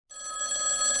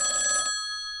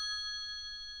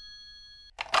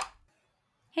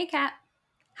Hey, Kat.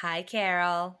 Hi,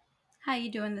 Carol. How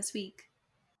you doing this week?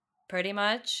 Pretty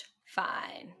much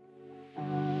fine.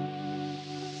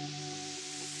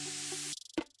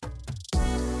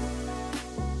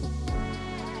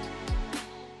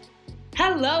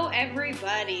 Hello,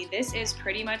 everybody. This is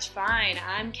Pretty Much Fine.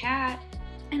 I'm Kat.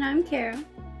 And I'm Carol.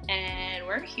 And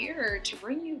we're here to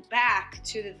bring you back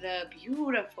to the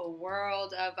beautiful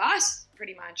world of us,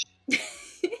 pretty much.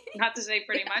 Not to say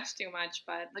pretty much too much,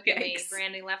 but look at me,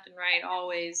 branding left and right,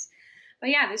 always. But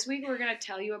yeah, this week we're going to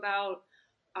tell you about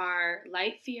our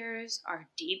light fears, our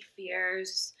deep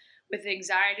fears. With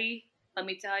anxiety, let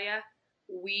me tell you,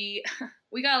 we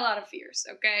got a lot of fears,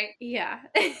 okay? Yeah.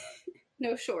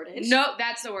 No shortage. No,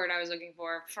 that's the word I was looking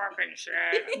for. Fucking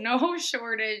shit. No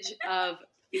shortage of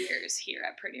fears here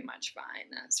at Pretty Much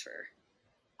Fine. That's for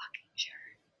fucking sure.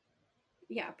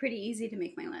 Yeah, pretty easy to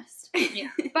make my list. Yeah.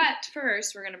 But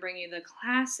first, we're going to bring you the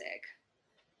classic,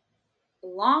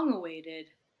 long-awaited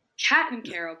Kat and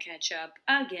Carol catch-up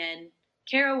again.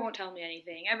 Carol won't tell me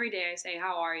anything. Every day I say,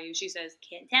 how are you? She says,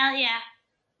 can't tell ya.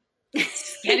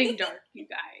 It's getting dark, you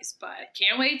guys. But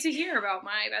can't wait to hear about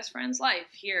my best friend's life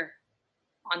here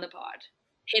on the pod.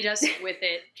 Hit us with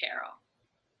it, Carol.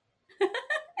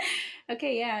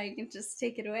 Okay, yeah, you can just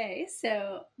take it away.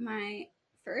 So my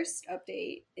first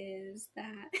update is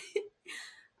that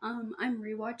I'm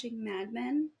rewatching Mad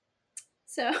Men.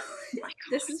 So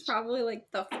this is probably like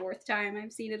the fourth time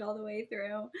I've seen it all the way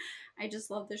through. I just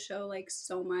love the show like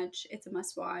so much. It's a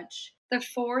must watch. The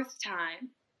fourth time.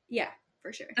 Yeah,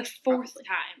 for sure. The fourth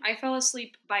time. I fell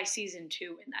asleep by season 2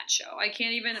 in that show. I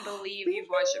can't even believe you've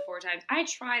watched it 4 times. I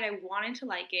tried. I wanted to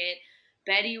like it.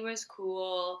 Betty was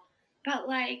cool. But,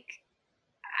 like,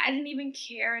 I didn't even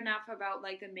care enough about,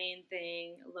 like, the main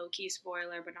thing. Low-key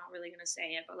spoiler, but not really going to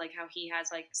say it. But, like, how he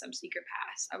has, like, some secret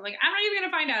past. I'm like, I'm not even going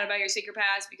to find out about your secret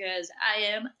past because I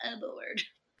am bored.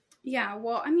 Yeah,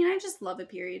 well, I mean, I just love a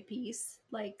period piece.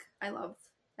 Like, I love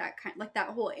that kind, like that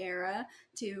whole era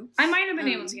too. I might have been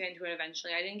able to get into it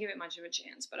eventually. I didn't give it much of a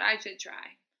chance, but I did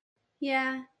try.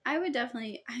 Yeah, I would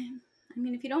definitely. I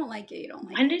mean, if you don't like it, you don't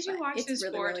like it. When did you watch this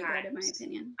really, 4 really times? Good, in my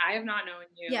opinion. I have not known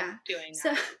you doing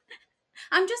that. So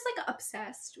I'm just like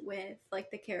obsessed with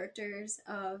like the characters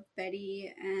of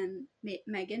Betty and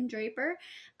Megan Draper.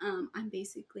 I'm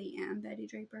basically am Betty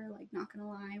Draper. Like, not gonna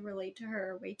lie, relate to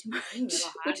her way too much,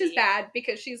 which is bad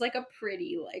because she's like a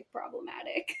pretty like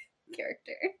problematic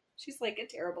character. She's like a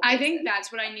terrible person. I think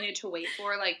that's what I needed to wait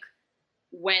for, like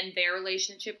when their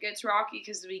relationship gets rocky,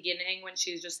 because the beginning when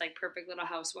she's just like perfect little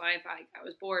housewife, I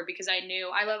was bored because I knew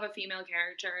I love a female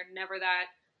character, never that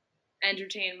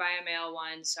entertained by a male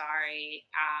one. Sorry.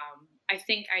 I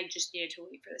think I just needed to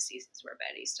wait for the seasons where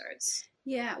Betty starts.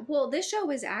 Yeah, well, this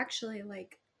show is actually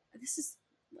like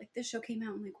this show came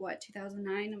out in like what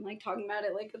 2009. I'm like talking about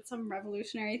it like it's some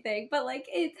revolutionary thing, but like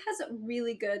it has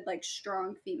really good like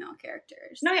strong female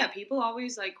characters. No, yeah, people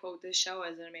always like quote this show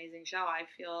as an amazing show. I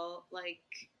feel like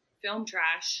film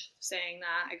trash saying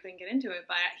that. I couldn't get into it,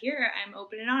 but here I'm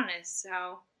open and honest,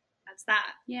 so that's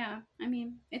that. Yeah, I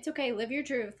mean, it's okay. Live your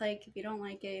truth. Like, if you don't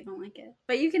like it, you don't like it.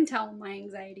 But you can tell my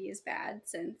anxiety is bad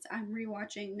since I'm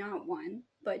rewatching not 1,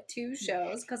 but 2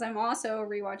 shows, because I'm also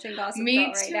rewatching Gossip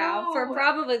Girl right now for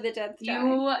probably the 10th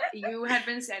time. You had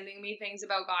been sending me things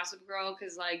about Gossip Girl,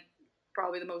 because, like,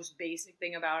 probably the most basic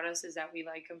thing about us is that we,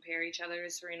 like, compare each other to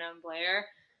Serena and Blair.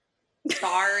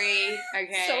 Sorry.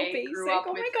 Okay. So basic.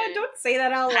 Oh my god, don't say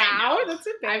that out loud. That's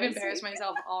embarrassing. I've embarrassed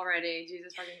myself already.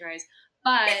 Jesus fucking Christ.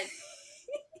 But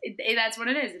that's what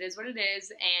it is. It is what it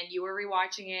is. And you were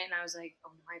rewatching it, and I was like,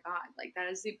 oh my god, like that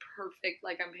is the perfect,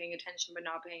 like I'm paying attention but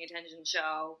not paying attention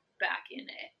show back in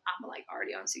it. I'm like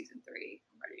already on season 3.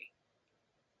 I'm ready.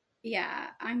 Yeah,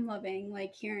 I'm loving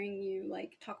like hearing you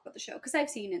like talk about the show because I've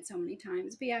seen it so many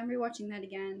times. But yeah, I'm rewatching that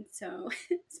again. So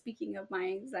speaking of my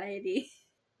anxiety,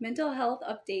 mental health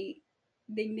update.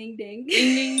 Ding, ding, ding.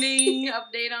 Ding, ding, ding.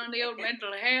 Update on the old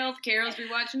mental health. Carol's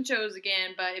rewatching shows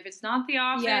again, but if it's not The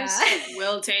Office,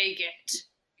 we'll take it.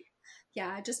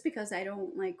 Yeah, just because I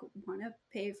don't, like, want to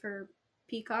pay for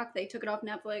Peacock. They took it off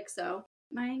Netflix, so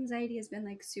my anxiety has been,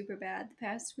 like, super bad. The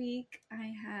past week,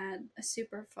 I had a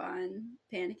super fun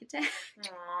panic attack.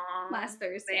 Aww, last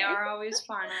Thursday. They are always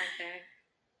fun,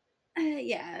 aren't they?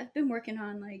 Yeah, I've been working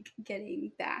on, like,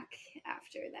 getting back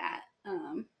after that.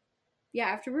 Yeah,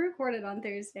 after we recorded on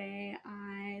Thursday,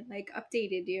 I, like,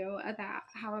 updated you about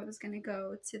how I was going to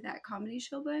go to that comedy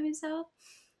show by myself,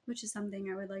 which is something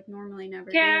I would, like, normally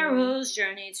never Carol's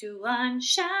Journey to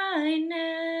Unshyness.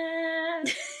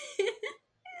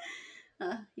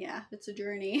 Yeah, it's a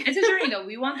journey. It's a journey, though.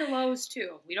 We want the lows,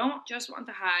 too. We don't just want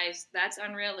the highs. That's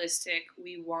unrealistic.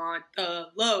 We want the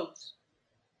lows.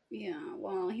 Yeah,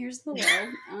 well, here's the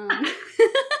low.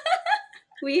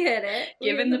 We hit it.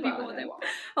 Giving the people what they want.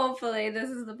 Hopefully, this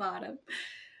is the bottom.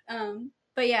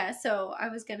 But yeah, so I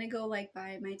was gonna go like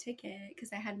buy my ticket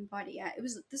because I hadn't bought it yet.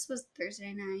 This was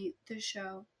Thursday night. The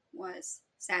show was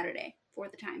Saturday for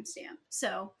the timestamp.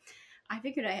 So I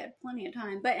figured I had plenty of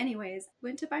time. But anyways,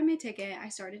 went to buy my ticket. I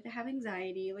started to have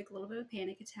anxiety, like a little bit of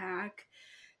panic attack,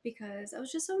 because I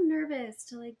was just so nervous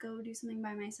to like go do something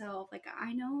by myself. Like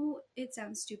I know it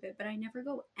sounds stupid, but I never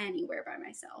go anywhere by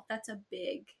myself. That's a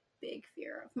big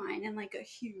fear of mine and like a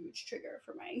huge trigger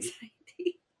for my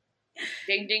anxiety.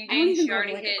 Ding ding I don't ding! even She go to,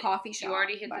 already like, a hit. coffee shop You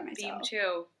already hit by the theme myself.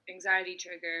 too. Anxiety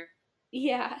trigger.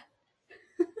 Yeah.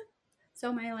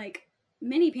 So my like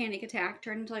mini panic attack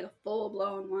turned into like a full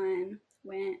blown one.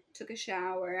 Went, took a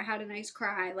shower, had a nice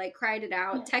cry, like cried it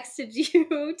out, texted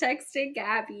you, texted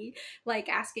Gabby, like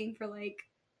asking for like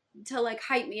to like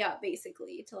hype me up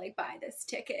basically to like buy this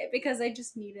ticket because I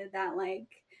just needed that, like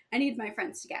I need my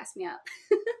friends to gas me up.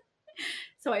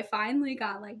 So I finally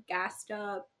got like gassed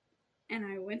up and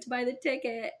I went to buy the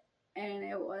ticket and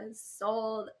it was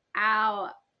sold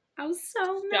out. I was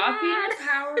so Stop being mad. a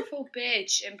powerful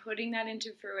bitch and putting that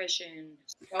into fruition.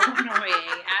 So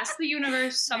annoying. Ask the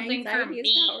universe something for Anxiety is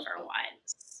me powerful. for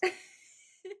once.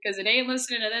 Because it ain't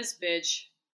listening to this bitch.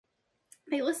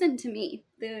 They listen to me.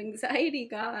 The anxiety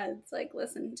gods like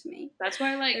listen to me. That's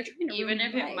why, like, They're trying to even ruin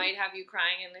if my it life. might have you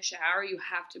crying in the shower, you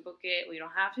have to book it. We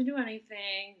don't have to do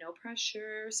anything. No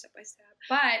pressure, step by step.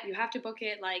 But you have to book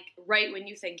it, like, right when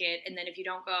you think it. And then if you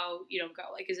don't go, you don't go.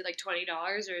 Like, is it, like, $20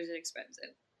 or is it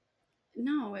expensive?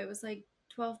 No, it was like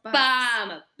 $12.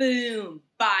 Bam! Boom!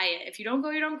 Buy it. If you don't go,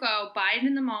 you don't go. Buy it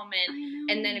in the moment. I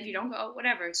know. And then if you don't go,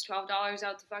 whatever. It's $12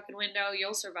 out the fucking window.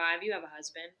 You'll survive. You have a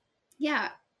husband. Yeah,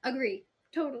 agree.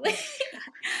 Totally.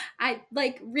 I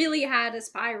like really had a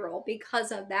spiral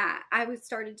because of that. I was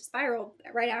started to spiral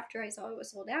right after I saw it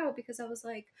was sold out because I was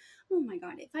like, oh my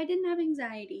God, if I didn't have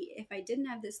anxiety, if I didn't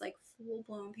have this like full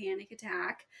blown panic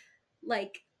attack,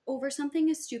 like over something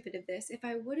as stupid as this, if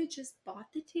I would have just bought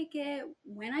the ticket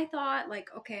when I thought like,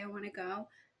 okay, I want to go,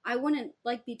 I wouldn't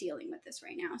like be dealing with this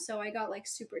right now. So I got like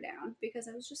super down because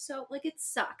I was just so like, it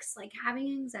sucks. Like having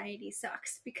anxiety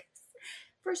sucks because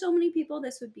for so many people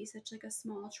this would be such like a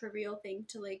small trivial thing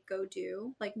to like go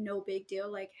do, like no big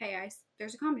deal, like hey,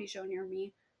 there's a comedy show near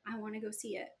me, I want to go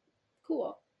see it,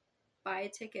 cool, buy a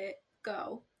ticket,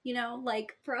 go, you know.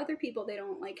 Like for other people they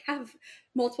don't like have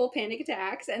multiple panic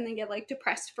attacks and then get like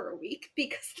depressed for a week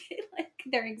because they like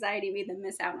their anxiety made them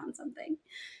miss out on something.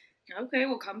 Okay,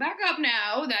 we'll come back up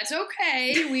now. That's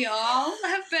okay. We all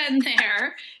have been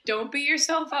there. Don't beat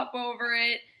yourself up over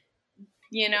it.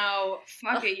 You know,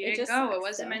 fuck it, you didn't go. Sucks, it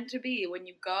wasn't meant to be. When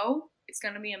you go, it's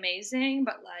going to be amazing.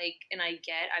 But, like, and I've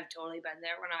totally been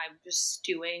there when I'm just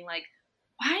stewing, like,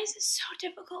 why is this so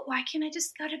difficult? Why can't I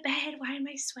just go to bed? Why am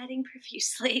I sweating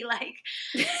profusely? Like,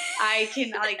 I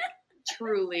can, like,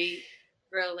 truly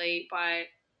relate. But,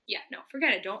 yeah, no,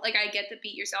 forget it. Don't, like, I get the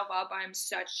beat yourself up. I'm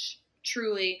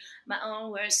truly my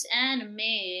own worst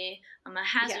enemy. I'm a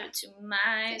hazard to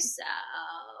myself.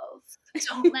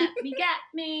 Don't let me get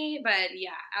me. But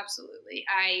yeah, absolutely.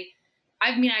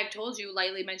 I mean, I've told you,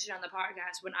 lightly mentioned on the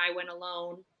podcast, when I went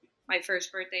alone, my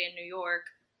first birthday in New York,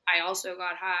 I also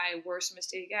got high. Worst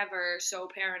mistake ever. So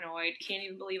paranoid. Can't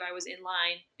even believe I was in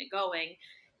line and going.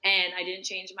 And I didn't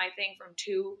change my thing from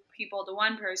 2 people to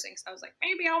 1 person because I was like,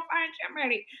 maybe I'll find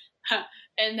somebody.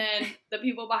 And then the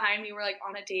people behind me were like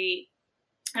on a date.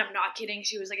 I'm not kidding.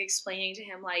 She was like explaining to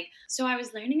him, like, so I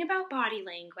was learning about body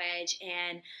language,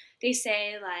 and they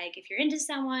say, like, if you're into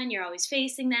someone, you're always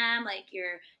facing them, like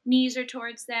your knees are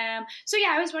towards them. So yeah,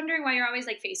 I was wondering why you're always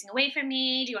like facing away from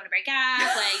me. Do you want to break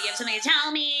up? Like, you have something to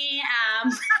tell me?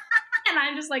 And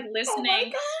I'm just like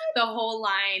listening the whole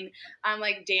line. I'm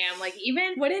like, damn, like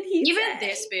even what did he even say?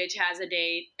 This bitch has a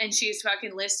date and she's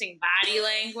fucking listing body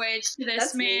language to this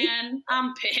That's man. me.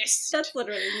 I'm pissed. That's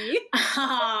literally me.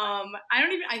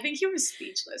 I think he was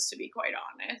speechless, to be quite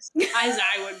honest, as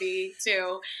I would be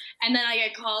too. And then I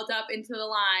get called up into the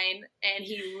line and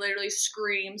he literally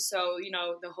screams, so you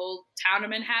know the whole town of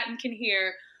Manhattan can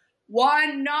hear,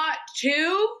 1, not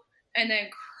 2, and then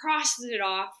crosses it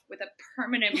off with a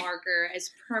permanent marker,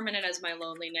 as permanent as my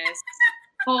loneliness.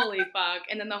 Holy fuck.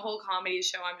 And then the whole comedy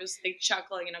show, I'm just like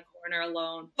chuckling in a corner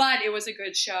alone. But it was a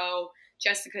good show.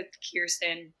 Jessica,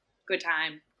 Kirsten, good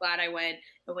time. Glad I went.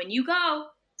 But when you go,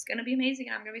 it's going to be amazing.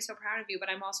 And I'm going to be so proud of you. But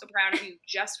I'm also proud of you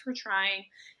just for trying.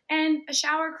 And a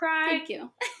shower cry. Thank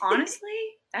you. Honestly,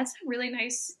 that's a really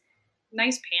nice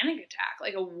panic attack.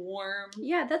 Like a warm.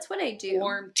 Yeah, that's what I do.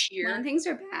 Warm tear. When things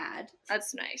are bad.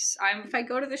 That's nice. If I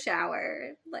go to the shower,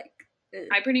 like,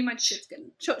 I pretty much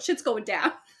shit's going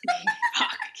down.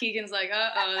 Fuck. Keegan's like,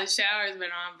 the shower's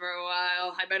been on for a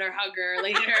while. I better hug her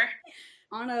later.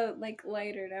 On a like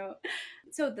lighter note,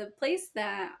 so the place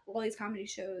that all these comedy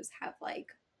shows have like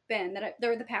been there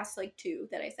were the past like 2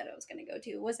 that I said I was going to go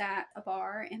to was at a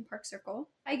bar in Park Circle.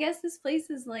 I guess this place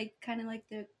is like kind of like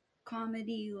the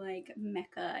comedy like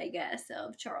mecca, I guess,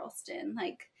 of Charleston.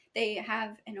 Like they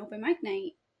have an open mic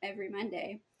night every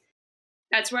Monday.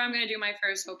 That's where I'm going to do my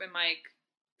first open mic,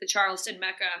 the Charleston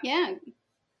Mecca. Yeah.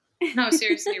 No,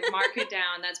 seriously, mark it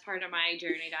down. That's part of my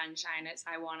journey to Unshine is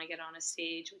I want to get on a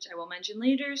stage, which I will mention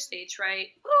later. Stage fright.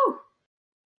 Woo!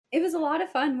 It was a lot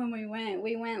of fun when we went.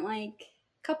 We went like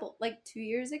 2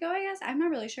 years ago, I guess. I'm not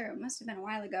really sure. It must have been a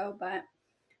while ago, but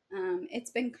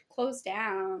it's been closed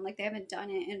down. Like they haven't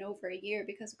done it in over a year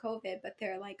because of COVID, but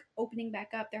they're like opening back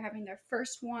up. They're having their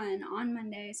first one on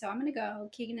Monday. So I'm going to go.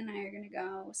 Keegan and I are going to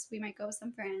go. So we might go with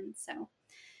some friends. So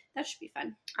that should be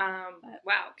fun.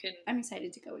 Wow. I'm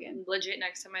excited to go again. Legit,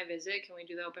 next time I visit, can we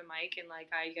do the open mic and like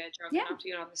I get drunk Yeah. enough to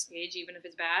get on the stage even if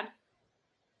it's bad?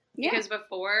 Yeah. Because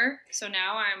before, so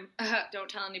now I'm, don't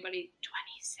tell anybody,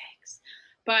 26.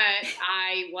 But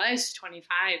I was 25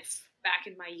 back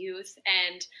in my youth,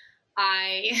 and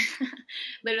I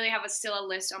literally have still a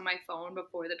list on my phone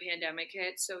before the pandemic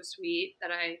hit. So sweet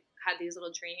that I had these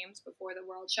little dreams before the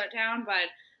world shut down, but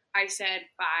I said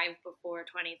 5 before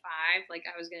 25, like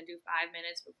I was going to do 5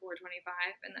 minutes before 25,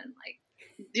 and then like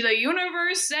the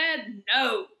universe said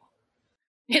no.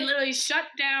 It literally shut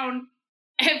down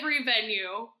every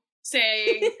venue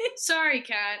saying, sorry,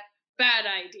 Kat, bad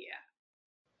idea.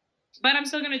 But I'm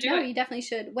still going to do it. No, you definitely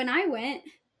should. When I went,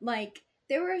 like,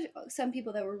 there were some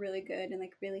people that were really good and,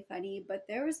 like, really funny, but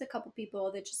there was a couple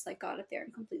people that just, like, got up there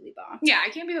and completely bombed. Yeah, I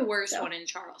can't be the worst one in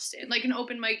Charleston. Like, an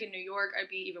open mic in New York, I'd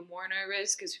be even more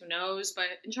nervous, because who knows? But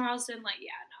in Charleston, like,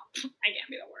 yeah, no, I can't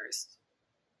be the worst.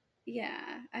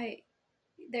 Yeah,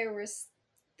 there was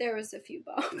a few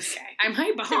bombs. Okay, I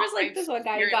might bomb. There was, like, this one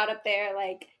guy who got up there,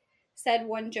 like, said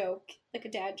one joke, like a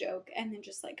dad joke, and then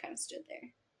just, like, kind of stood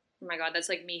there. Oh my god, that's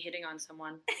like me hitting on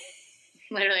someone.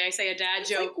 Literally, I say a dad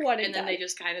joke, like and then they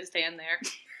just kind of stand there.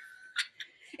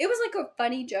 It was like a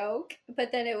funny joke,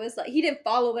 but then it was like he didn't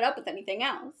follow it up with anything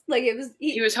else. Like it was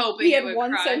he was hoping he had it would one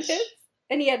crush. sentence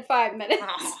and he had 5 minutes.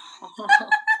 Oh.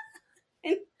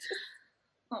 And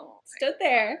just stood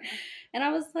there, and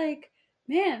I was like,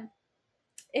 man,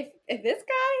 if this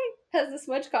guy has this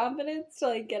much confidence to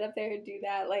like get up there and do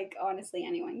that, like honestly,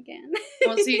 anyone can.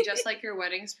 Well, see, just like your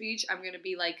wedding speech, I'm gonna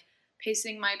be like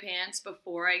pissing my pants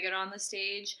before I get on the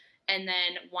stage, and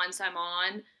then once I'm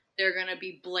on, they're gonna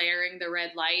be blaring the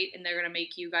red light, and they're gonna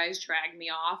make you guys drag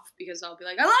me off because I'll be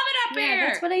like, I love it up here.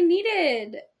 That's what I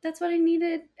needed. That's what I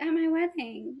needed at my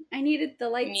wedding. I needed the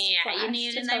lights. Yeah, you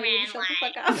needed the red light.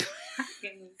 Fuck up.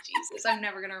 Jesus, I'm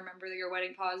never gonna remember your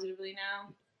wedding positively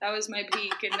now. That was my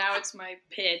peak, and now it's my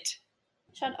pit.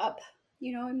 Shut up.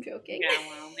 You know I'm joking. Yeah,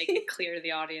 well, make it clear to the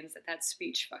audience that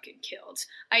speech fucking killed.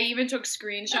 I even took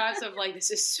screenshots of, like, this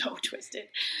is so twisted.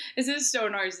 This is so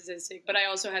narcissistic. But I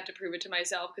also had to prove it to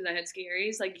myself because I had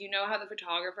scaries. Like, you know how the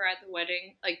photographer at the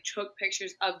wedding, like, took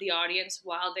pictures of the audience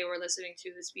while they were listening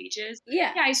to the speeches?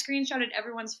 Yeah. Yeah, I screenshotted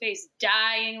everyone's face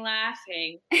dying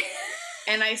laughing.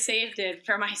 And I saved it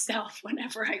for myself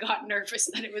whenever I got nervous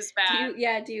that it was bad.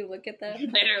 Do you look at them?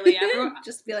 Literally, everyone.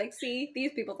 Just be like, see,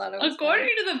 these people thought it was According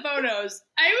to the photos,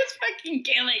 I was fucking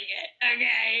killing it,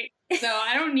 okay? So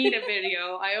I don't need a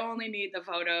video. I only need the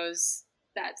photos.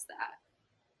 That's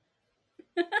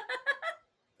that.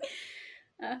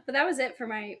 But that was it for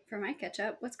my catch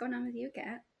up. What's going on with you,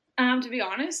 Kat? To be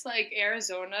honest, like,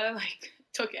 Arizona, like,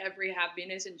 took every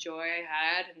happiness and joy I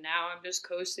had, and now I'm just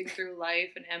coasting through life,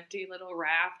 an empty little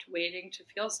raft, waiting to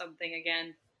feel something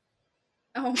again.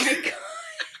 Oh my god.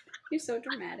 You're so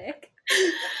dramatic.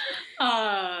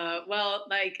 Well,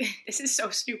 like, this is so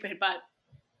stupid, but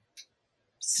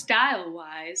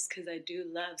style-wise, because I do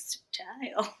love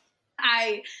style,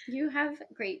 You have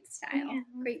great style. Yeah.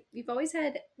 Great. You've always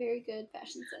had very good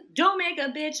fashion sense. Don't make a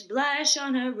bitch blush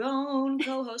on her own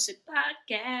co-hosted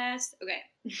podcast. Okay.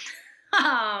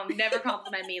 Never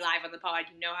compliment me live on the pod.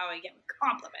 You know how I get with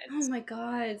compliments. Oh my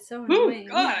god, so Oh annoying.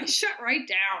 god, I shut right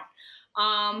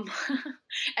down.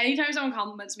 Anytime someone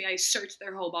compliments me, I search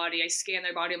their whole body. I scan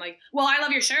their body. I'm like, well, I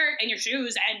love your shirt and your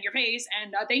shoes and your face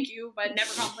and thank you, but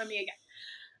never compliment me again.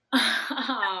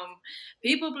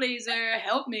 People pleaser,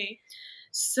 help me.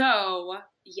 So,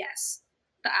 yes.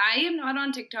 I am not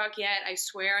on TikTok yet. I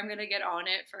swear I'm going to get on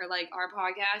it for, like, our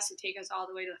podcast to take us all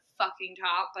the way to the fucking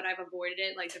top, but I've avoided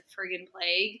it like the friggin'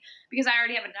 plague because I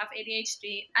already have enough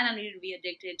ADHD. I don't need to be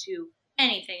addicted to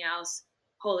anything else.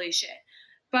 Holy shit.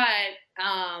 But,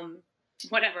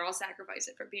 whatever, I'll sacrifice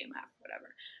it for BMF,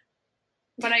 whatever.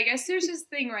 But I guess there's this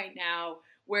thing right now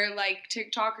where like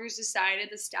TikTokers decided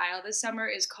the style this summer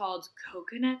is called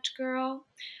Coconut Girl,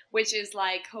 which is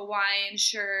like Hawaiian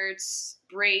shirts,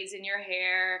 braids in your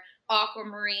hair,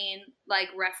 aquamarine like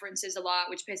references a lot,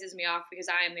 which pisses me off because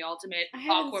I am the ultimate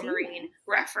aquamarine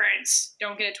reference.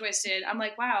 Don't get it twisted. I'm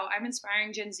like, wow, I'm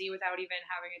inspiring Gen Z without even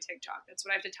having a TikTok. That's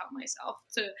what I have to tell myself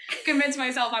to convince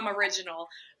myself I'm original.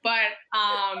 But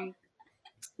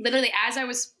literally, as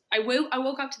I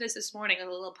woke up to this morning, a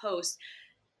little post,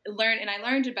 I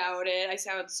learned about it. I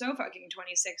sound so fucking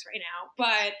 26 right now,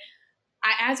 but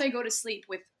as I go to sleep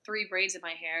with 3 braids in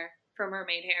my hair for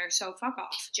mermaid hair, so fuck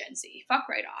off, Gen Z, fuck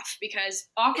right off, because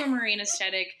aquamarine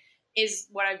aesthetic is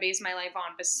what I base my life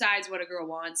on. Besides what a girl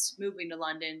wants, moving to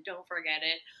London, don't forget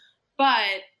it.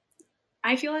 But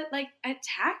I feel like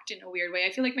attacked in a weird way.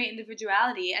 I feel like my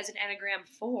individuality as an Enneagram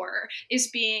 4 is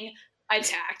being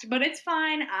attacked, but it's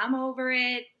fine. I'm over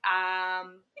it.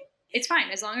 It's fine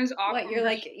as long as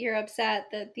you're upset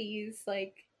that these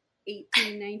like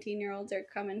 18, 19-year-olds are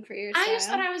coming for your style? I just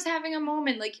thought I was having a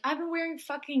moment. Like, I've been wearing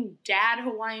fucking dad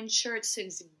Hawaiian shirts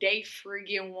since day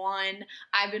friggin' 1.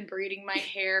 I've been braiding my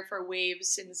hair for waves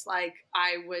since like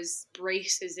I was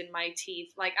braces in my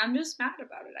teeth. Like, I'm just mad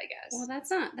about it, I guess. Well, that's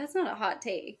not a hot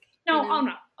take. No, oh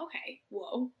no. Okay,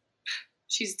 whoa.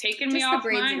 She's taking me off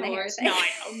my horse. No, I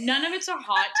know. None of it's a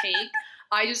hot take.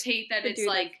 I just hate that it's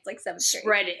like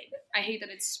spreading. I hate that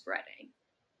it's spreading.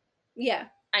 Yeah.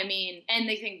 I mean, and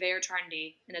they think they're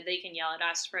trendy and that they can yell at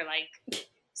us for like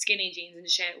skinny jeans and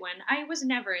shit when I was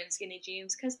never in skinny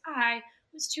jeans because I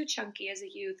was too chunky as a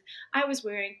youth. I was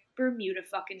wearing Bermuda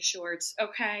fucking shorts,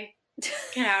 okay?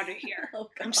 Get out of here. Oh,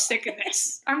 I'm sick of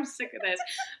this.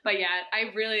 But yeah,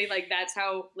 I really like that's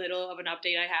how little of an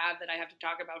update I have that I have to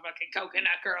talk about fucking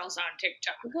coconut girls on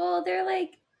TikTok. Well,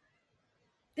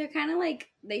 they're kind of like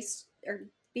they are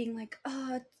being like,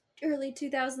 oh, early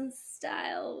 2000s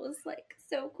style was like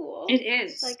so cool. It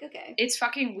is. Like, okay. It's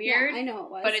fucking weird. Yeah, I know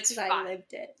it was. But it's fun. I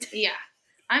lived it. Yeah.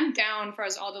 I'm down for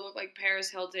us all to look like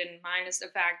Paris Hilton, minus the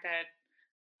fact that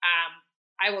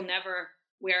I will never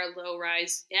wear low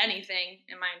rise anything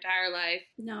in my entire life.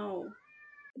 No.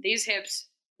 These hips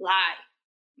lie.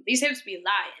 These hips be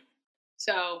lying.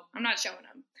 So I'm not showing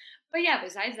them. But yeah,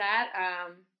 besides that,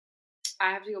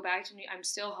 I have to go back to I'm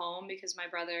still home because my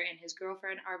brother and his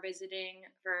girlfriend are visiting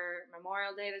for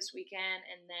Memorial Day this weekend.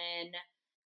 And then,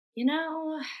 you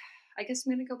know, I guess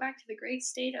I'm going to go back to the great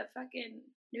state of fucking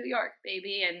New York,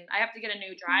 baby. And I have to get a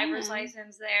new driver's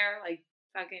license there, like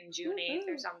fucking June 8th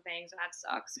or something. So that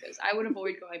sucks because I would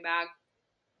avoid going back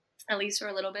at least for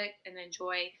a little bit and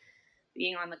enjoy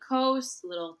being on the coast,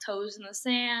 little toes in the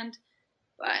sand.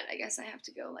 But I guess I have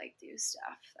to go like do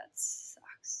stuff. That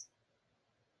sucks.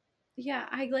 Yeah,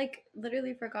 I like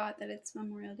literally forgot that it's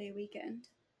Memorial Day weekend.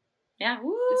 Yeah,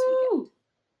 woo! This weekend.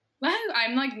 Well,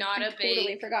 I'm like not a big.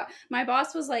 Totally forgot. My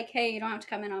boss was like, "Hey, you don't have to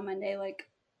come in on Monday." Like,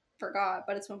 forgot,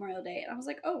 but it's Memorial Day, and I was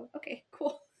like, "Oh, okay,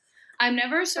 cool." I'm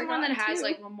never someone that has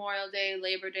like Memorial Day,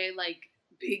 Labor Day, like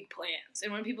big plans,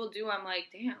 and when people do, I'm like,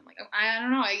 damn, like I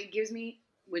don't know. It gives me,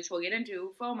 which we'll get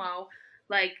into, FOMO.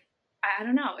 Like I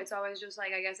don't know. It's always just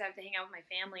like I guess I have to hang out with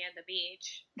my family at the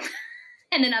beach.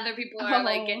 And then other people are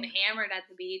like getting hammered at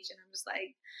the beach, and I'm just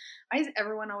like, why does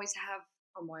everyone always have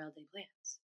Memorial Day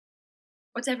plans?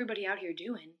 What's everybody out here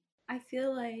doing? I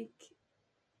feel like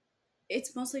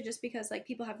it's mostly just because like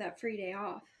people have that free day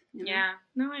off. You know? Yeah,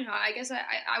 no, I know. I guess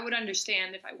I would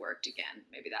understand if I worked again.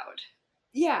 Maybe that would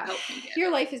help me get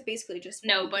your life is basically just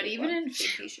no, but even in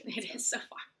vacation, it is so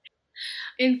far.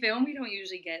 In film, we don't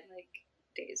usually get like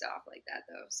days off like that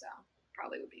though, so.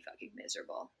 Probably would be fucking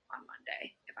miserable on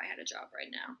Monday if I had a job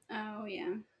right now. Oh,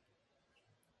 yeah.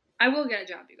 I will get a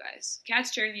job, you guys.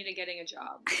 Cat's journey to getting a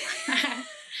job.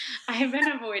 I've been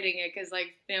avoiding it because,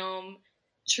 like, film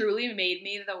truly made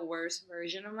me the worst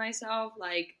version of myself.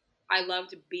 Like, I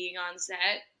loved being on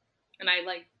set, and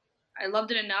I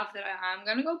loved it enough that I'm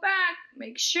going to go back,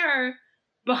 make sure.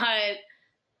 But,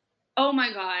 oh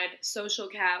my God, Social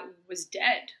Cat was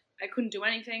dead. I couldn't do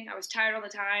anything. I was tired all the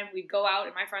time. We'd go out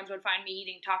and my friends would find me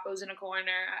eating tacos in a corner.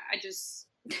 I just,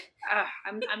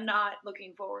 I'm not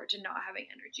looking forward to not having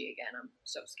energy again. I'm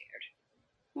so scared.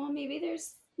 Well, maybe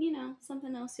there's,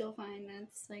 something else you'll find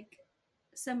that's like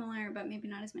similar, but maybe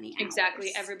not as many hours.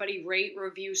 Exactly. Everybody rate,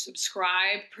 review,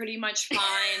 subscribe. Pretty much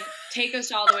fine. Take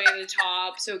us all the way to the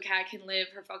top so Kat can live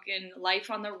her fucking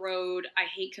life on the road. I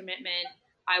hate commitment.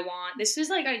 This is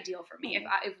like ideal for me.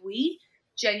 If we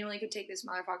genuinely could take this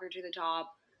motherfucker to the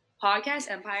top. Podcast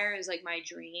empire is like my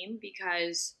dream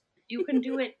because you can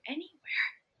do it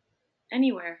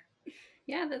anywhere.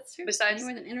 Yeah, that's true. Besides,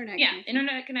 anywhere than internet yeah, connection.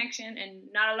 internet connection and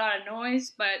not a lot of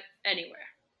noise, but anywhere.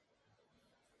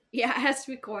 Yeah, it has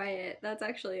to be quiet. That's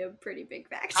actually a pretty big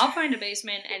factor. I'll find a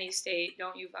basement in any state.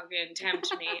 Don't you fucking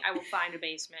tempt me. I will find a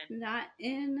basement. Not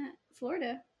in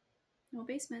Florida. No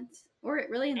basements. Or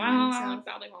really in the Well, I South.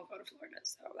 probably won't go to Florida,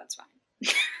 so that's fine.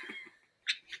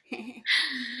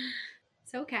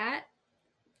 So, Kat,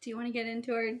 do you want to get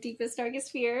into our deepest,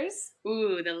 darkest fears?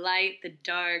 Ooh, the light, the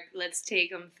dark. Let's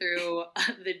take them through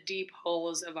the deep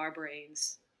holes of our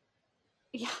brains.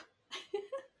 Yeah.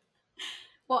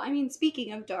 Well, I mean,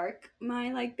 speaking of dark,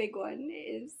 my like big one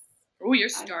is. Ooh, you're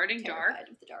starting I'm dark? terrified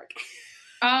of the dark.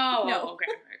 Oh, No. okay.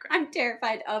 I'm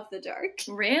terrified of the dark.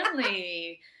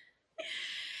 Really?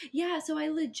 Yeah, so I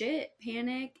legit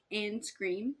panic and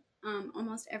scream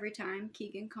almost every time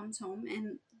Keegan comes home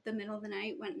in the middle of the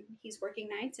night when he's working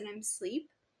nights and I'm asleep.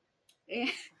 And,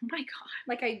 Oh my god.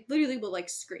 like, I literally will like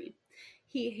scream.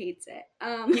 He hates it.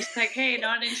 He's like, hey,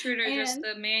 not an intruder, just and-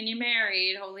 the man you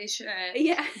married. Holy shit.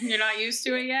 Yeah. You're not used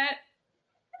to it yet?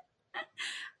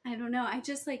 I don't know. I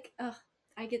just like,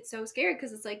 I get so scared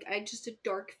because it's like I just a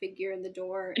dark figure in the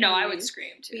door. No, and I would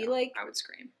scream too. I would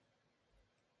scream.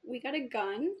 We got a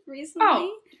gun recently.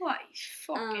 Oh, what?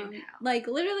 Fucking hell. Like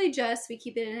literally just we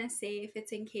keep it in a safe.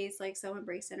 It's in case like someone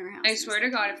breaks in our house. I swear to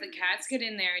God, if the cats get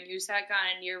in there and use that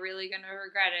gun, you're really gonna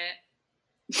regret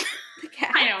it. The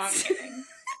cats. I know, I'm kidding.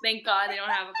 Thank God they don't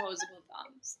have opposable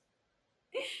thumbs.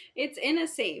 It's in a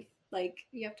safe. Like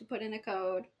you have to put in a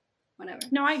code. Whatever.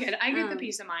 No, I get it. I get the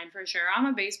peace of mind for sure. I'm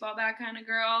a baseball bat kind of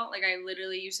girl. Like I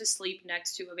literally used to sleep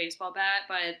next to a baseball bat,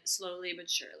 but slowly but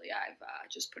surely I've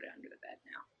just put it under the bed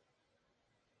now.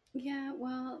 Yeah,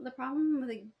 well, the problem with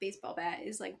a baseball bat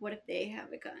is like, what if they have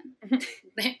a gun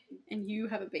and you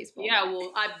have a baseball Yeah, bat?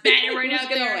 well, I bet it right Who's out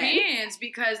gonna their win? hands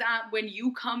because when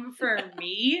you come for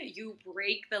me, you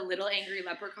break the little angry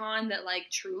leprechaun that, like,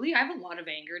 truly, I have a lot of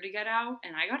anger to get out.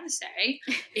 And I gotta say,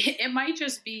 it might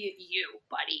just be you,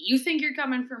 buddy. You think you're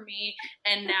coming for me,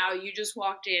 and now you just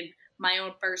walked in my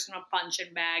own personal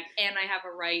punching bag, and I have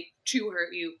a right to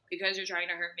hurt you because you're trying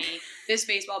to hurt me. This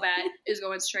baseball bat is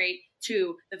going straight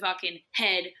to the fucking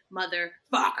head, motherfucker.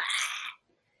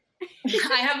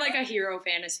 I have like a hero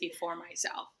fantasy for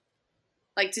myself.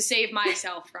 Like to save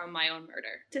myself from my own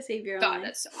murder. To save your own God, life.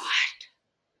 that's so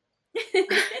hot.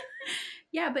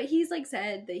 Yeah, but he's like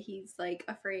said that he's like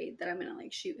afraid that I'm gonna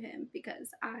like shoot him because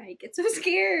I get so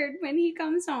scared when he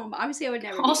comes home. Obviously, I would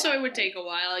never. Also, do that, it would but take a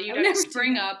while. You'd I would have to never do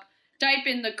spring that. up, type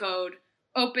in the code,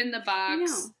 open the I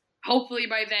box. know. Hopefully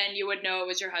by then you would know it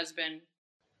was your husband.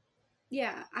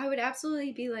 Yeah, I would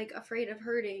absolutely be like afraid of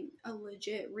hurting a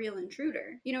legit real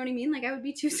intruder. You know what I mean? Like I would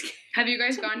be too scared. Have you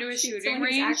guys gone to a Shoot shooting someone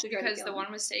who's range? actually trying to Because kill the him.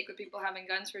 one mistake with people having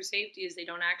guns for safety is they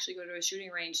don't actually go to a shooting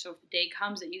range. So if the day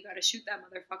comes that you got to shoot that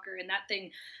motherfucker and that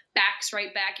thing backs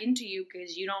right back into you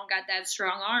because you don't got that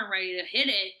strong arm ready to hit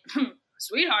it,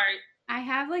 sweetheart. I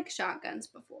have like shotguns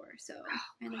before, so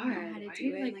I don't know how to Why are do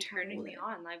you it. like and, how to turning hold me it.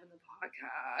 on live in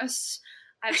the podcast?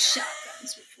 I've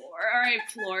shotguns before. All right,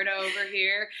 Florida over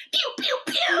here. Pew pew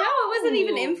pew. No, it wasn't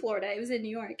even in Florida. It was in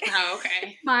New York. Oh,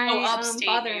 okay. My upstate New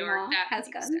father-in-law York. That has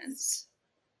makes guns. sense.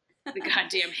 The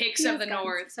goddamn Hicks He of has the guns,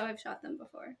 North. so I've shot them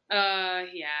before.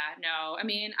 Yeah, no. I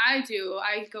mean, I do.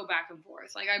 I go back and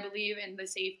forth. Like, I believe in the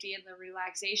safety and the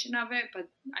relaxation of it, but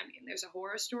I mean, there's a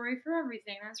horror story for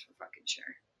everything. That's for fucking sure.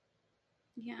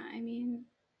 Yeah, I mean,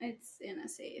 it's in a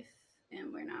safe,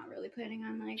 and we're not really planning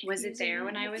on like. Was it using there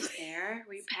when I was there?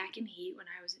 Were you packing heat when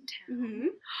I was in town? Mm-hmm.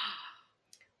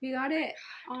 We got it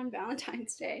on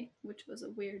Valentine's Day, which was a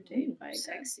weird day. Ooh, by guess.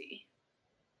 sexy.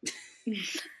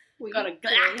 We Got a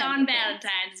clearly Glock had on the facts.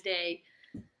 Valentine's Day.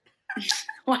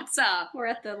 What's up? We're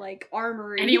at the like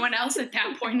armory. Anyone else at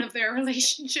that point of their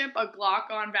relationship, a Glock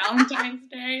on Valentine's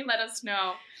Day? Let us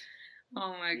know.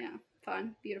 Oh my god. Yeah,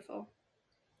 fun, beautiful.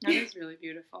 That is really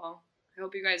beautiful. I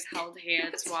hope you guys held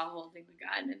hands while holding the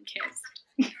gun and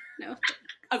kissed. No.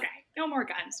 Okay, no more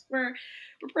guns. We're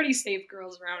pretty safe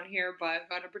girls around here, but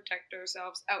gotta protect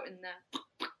ourselves out in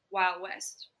the Wild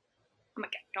West. Don't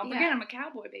forget, Yeah. I'm a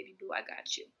cowboy, baby boo. I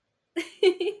got you.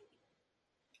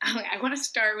 Okay, I want to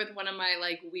start with one of my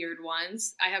like weird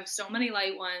ones. I have so many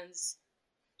light ones,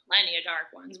 plenty of dark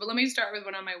ones, but let me start with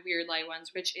one of my weird light ones,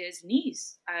 which is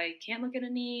knees. I can't look at a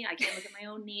knee. I can't look at my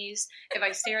own knees. If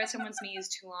I stare at someone's knees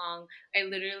too long,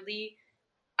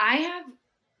 I have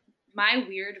my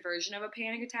weird version of a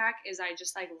panic attack is I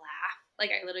just like laugh. Like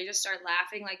I literally just start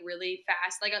laughing like really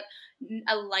fast, like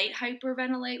a light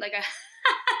hyperventilate, like a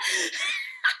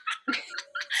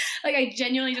like I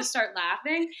genuinely just start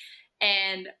laughing.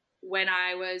 And when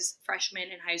I was freshman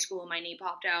in high school, my knee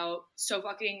popped out. So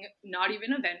fucking not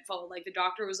even eventful. Like the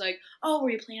doctor was like, "Oh, were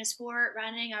you playing a sport,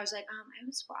 running?" I was like, I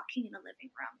was walking in a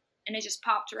living room, and it just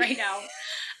popped right out.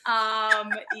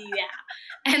 Yeah.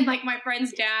 And like my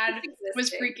friend's dad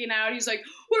was freaking out. He's like,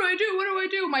 "What do I do? What do I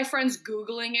do?" My friend's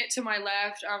Googling it to my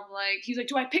left. He's like,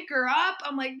 "Do I pick her up?"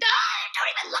 I'm like, "No, don't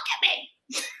even look at me."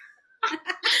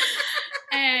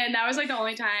 And that was like the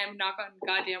only time, knock on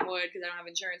goddamn wood, because I don't have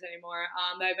insurance anymore,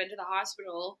 that I've been to the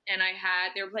hospital. And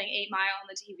they were playing 8 Mile on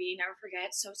the TV. Never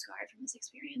forget. So scarred from this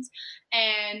experience.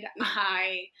 And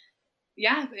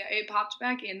it popped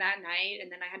back in that night,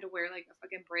 and then I had to wear like a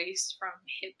fucking brace from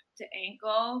hip to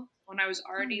ankle when I was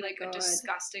already a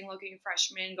disgusting looking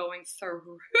freshman going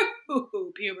through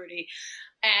puberty,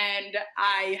 and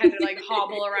I had to like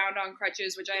hobble around on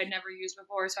crutches, which I had never used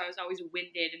before, so I was always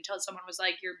winded until someone was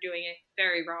like, "You're doing it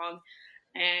very wrong."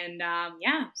 And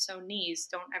so knees,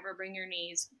 don't ever bring your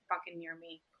knees fucking near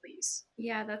me, please.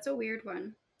 Yeah, that's a weird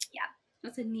one. Yeah.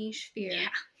 That's a niche fear. Yeah,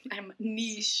 I'm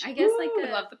niche. I guess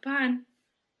I love the pun.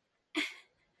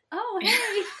 Oh,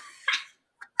 hey.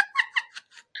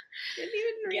 Didn't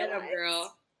even realize. Get 'em,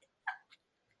 girl.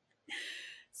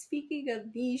 Speaking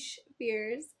of niche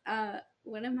fears,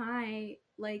 one of my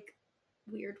like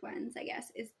weird ones, I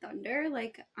guess, is thunder.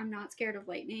 Like, I'm not scared of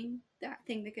lightning, that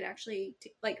thing that could actually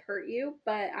hurt you,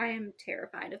 but I am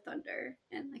terrified of thunder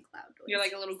and like loud noise. You're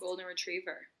like a little golden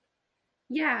retriever.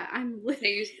 Yeah, I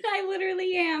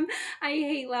literally am. I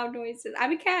hate loud noises.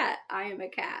 I'm a cat. I am a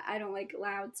cat. I don't like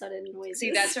loud, sudden noises.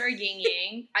 See, that's our yin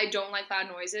yang. I don't like loud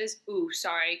noises. Ooh,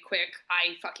 sorry, quick.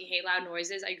 I fucking hate loud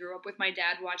noises. I grew up with my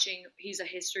dad watching, he's a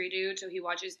history dude, so he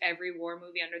watches every war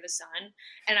movie under the sun.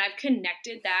 And I've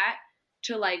connected that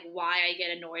to like why I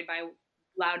get annoyed by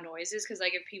loud noises. Because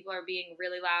like if people are being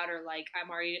really loud or like I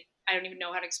don't even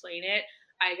know how to explain it,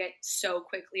 I get so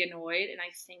quickly annoyed, and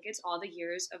I think it's all the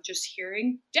years of just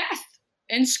hearing death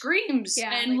and screams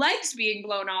and legs being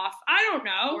blown off. I don't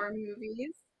know. Horror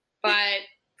movies. But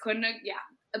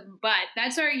But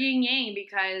that's our yin yang,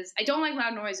 because I don't like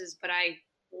loud noises, but I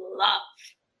love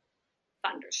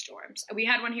thunderstorms. We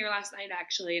had one here last night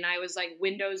actually, and I was like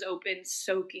windows open,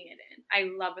 soaking it in.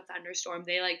 I love a thunderstorm.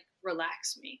 They like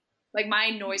relax me. Like my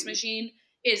noise machine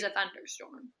is a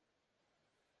thunderstorm.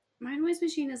 My noise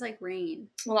machine is like rain.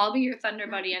 Well, I'll be your thunder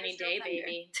buddy any day,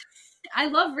 baby. I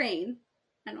love rain.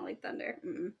 I don't like thunder.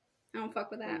 I don't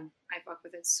fuck with that. I fuck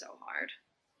with it so hard.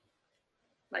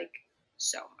 Like,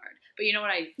 so hard. But you know what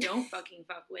I don't fucking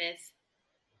fuck with?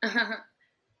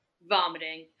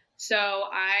 Vomiting. So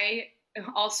I,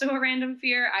 also a random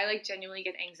fear, I like genuinely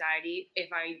get anxiety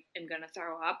if I am going to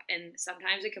throw up. And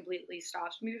sometimes it completely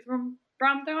stops me from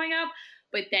throwing up.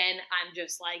 But then I'm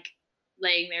just like,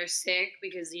 laying there sick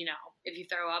because, you know, if you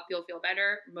throw up, you'll feel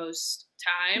better most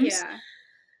times. Yeah.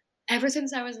 Ever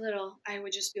since I was little, I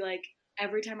would just be like,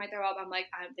 every time I throw up, I'm like,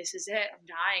 this is it. I'm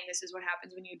dying. This is what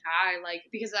happens when you die. Like,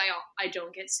 because I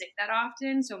don't get sick that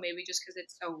often. So maybe just because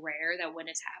it's so rare that when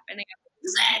it's happening,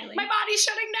 I'm like, my body's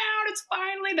shutting down. It's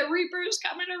finally, the Reaper's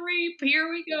coming to reap.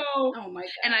 Here we go. Oh my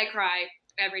God. And I cry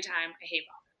every time. I hate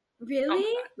vomit. Really?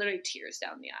 Oh, literally tears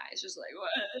down the eyes, just like, what?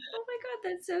 Oh my God,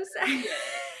 that's so sad.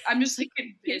 I'm just like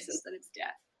convinced that it's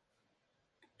death.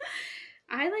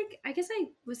 I guess I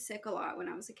was sick a lot when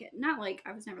I was a kid. Not like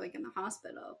I was never like in the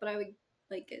hospital, but I would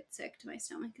like get sick to my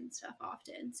stomach and stuff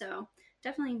often. So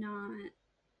definitely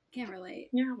can't relate.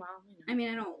 Yeah, well, you know. I mean,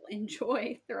 I don't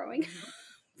enjoy throwing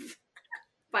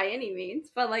by any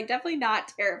means, but like definitely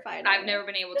not terrified. I've never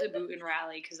been able to boot and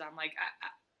rally because I'm like,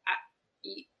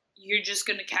 you're just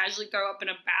gonna casually throw up in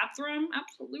a bathroom?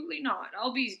 Absolutely not.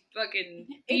 I'll be fucking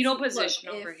fetal position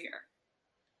over here.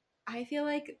 I feel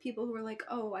like people who are like,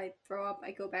 oh, I throw up,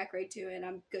 I go back right to it,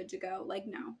 I'm good to go. Like,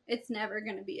 no, it's never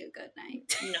gonna be a good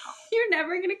night. No. You're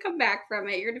never gonna come back from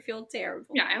it. You're gonna feel terrible.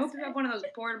 Yeah, I hope you have one of those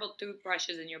portable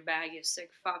toothbrushes in your bag, you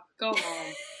sick fuck. Go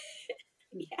home.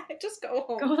 Yeah, just go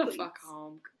home. Go the fuck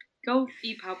home. Go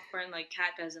eat popcorn like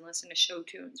Kat does and listen to show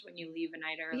tunes when you leave a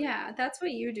night early. Yeah, that's what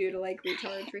you do to like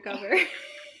recharge, recover.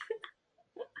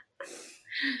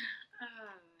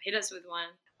 Hit us with one.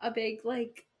 A big,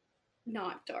 like,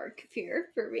 not dark fear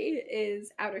for me is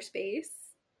outer space.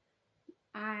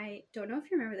 I don't know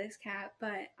if you remember this, Kat,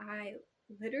 but I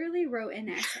literally wrote an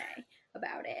essay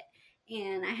about it.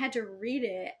 And I had to read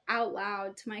it out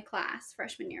loud to my class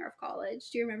freshman year of college.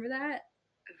 Do you remember that?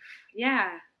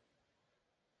 Yeah.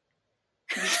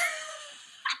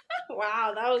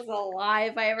 Wow, that was a lie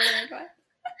if I ever heard one.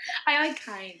 I like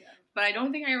kind of, but I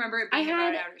don't think I remember it being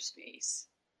about outer space.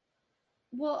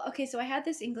 Well, okay, so I had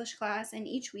this English class, and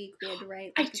each week we had to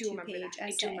write I like, do remember that. essay.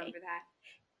 I do remember that.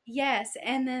 Yes,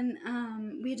 and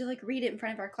then we had to like read it in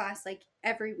front of our class like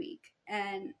every week,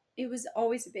 and it was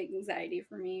always a big anxiety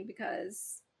for me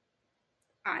because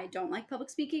I don't like public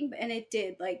speaking, and it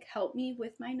did like help me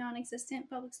with my non-existent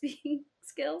public speaking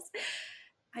skills.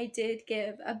 I did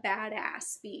give a badass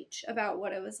speech about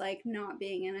what it was like not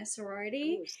being in a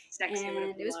sorority, Ooh, sexy. I would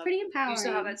have and it was loved. pretty You still have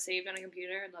empowering. that saved on a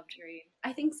computer? I'd love to read.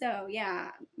 I think so,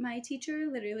 yeah. My teacher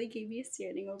literally gave me a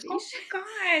standing Oh ovation. my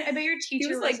god! I bet your He teacher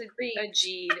was was like, a great.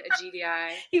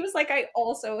 GDI. He was like, I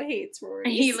also hate And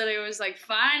sororities. he literally was like,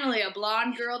 "Finally, a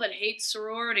blonde girl that hates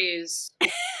sororities.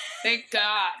 Thank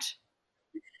God."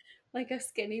 Like a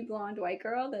skinny blonde white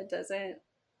girl that doesn't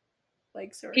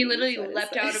like sororities. He literally What is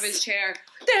leapt out of this? his chair.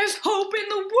 There's hope in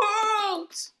the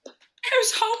world.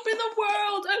 There's hope in the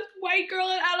world. A white girl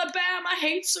in Alabama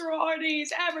hates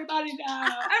sororities. Everybody now.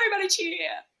 Everybody cheer.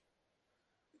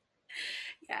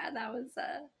 Yeah, that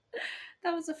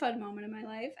was a fun moment in my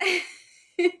life.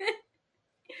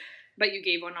 But you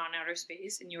gave one on outer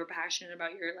space, and you were passionate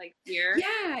about your like fear.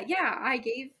 Yeah, I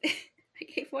gave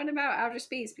one about outer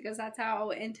space because that's how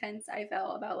intense I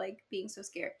felt about like being so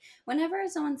scared. Whenever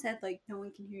someone said like no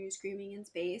one can hear you screaming in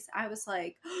space, I was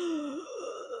like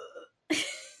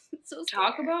so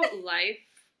Talk scared. about life,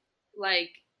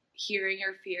 like hearing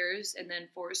your fears and then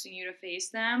forcing you to face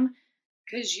them.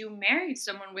 Because you married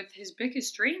someone with his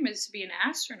biggest dream is to be an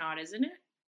astronaut, isn't it?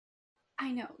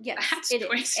 I know, yes, That's it is.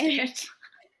 twisted. And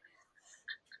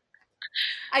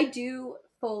I do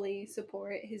fully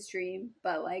support his dream,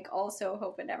 but like also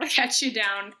hope it never Catch you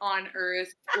down on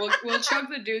Earth. We'll chuck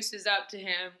the deuces up to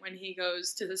him when he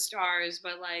goes to the stars,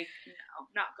 but like no,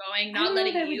 not going, I don't not know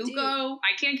letting what I would you do. go.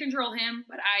 I can't control him,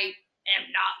 but I am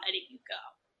not letting you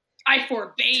go. I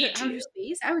forbade To outer you.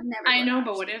 space? I would never. I go to know, outer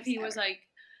but what if space, he ever. was like,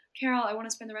 Carol, I want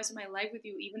to spend the rest of my life with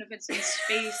you, even if it's in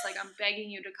space. Like, I'm begging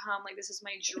you to come. Like, this is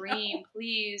my dream.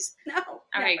 Please. No.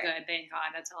 Okay, never. good. Thank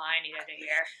God. That's all I needed to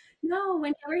hear. No,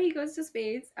 whenever he goes to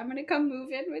space, I'm gonna come move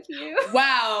in with you.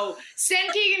 Wow.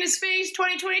 Send Keegan to space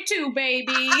 2022,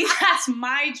 baby. That's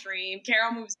my dream.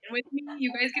 Carol moves in with me.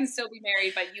 You guys can still be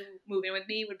married, but you move in with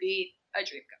me would be a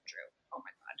dream come true. Oh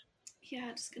my God.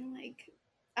 Yeah, just gonna like,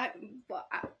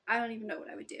 I don't even know what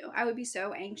I would do. I would be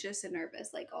so anxious and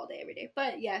nervous like all day, every day.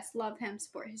 But yes, love him,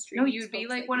 support his dreams. No, you'd be hopes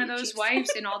like that one he of those achieves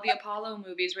wives in all the Apollo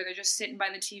movies where they're just sitting by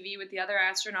the TV with the other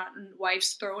astronaut and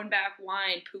wives throwing back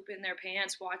wine, pooping their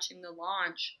pants, watching the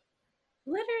launch.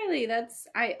 Literally, that's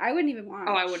I wouldn't even watch.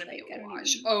 Oh, I wouldn't like, be able to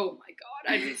watch. Oh my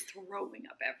God, I'd be throwing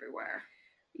up everywhere.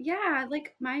 Yeah,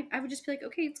 like I would just be like,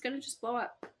 okay, it's gonna just blow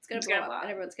up. It's gonna blow up,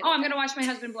 and everyone's gonna. Oh, I'm gonna watch my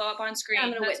husband blow up on screen.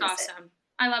 I'm gonna That's witness awesome.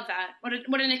 I love that.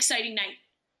 What an exciting night.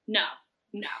 No.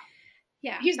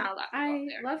 Yeah, He's not allowed to go I up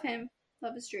there. love him,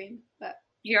 love his dream, but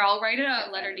Here, I'll write a Yeah,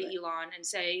 letter to but- Elon and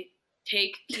say,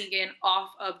 take Keegan off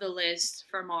of the list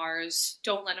for Mars.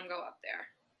 Don't let him go up there.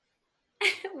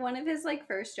 one of his like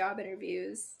first job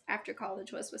interviews after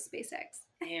college was with SpaceX.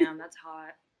 Damn, that's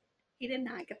hot. He did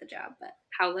not get the job, but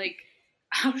How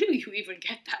do you even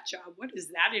get that job? What is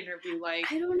that interview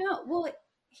like? I don't know. Well,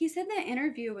 he said the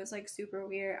interview was like super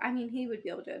weird. I mean, he would be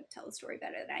able to tell the story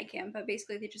better than I can, but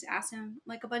basically they just asked him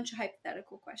like a bunch of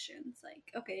hypothetical questions, like,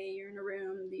 okay, you're in a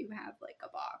room, you have like a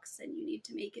box, and you need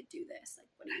to make it do this. Like,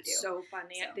 what do you do? That's so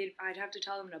funny. So- I'd have to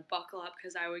tell them to buckle up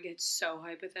because I would get so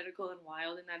hypothetical and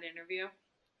wild in that interview.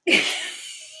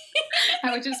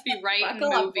 I would just be writing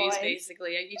Buckle up, movies boys.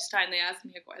 basically each time they asked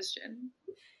me a question.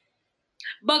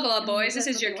 Buckle up, boys. This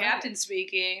is your captain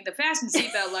speaking. The fasten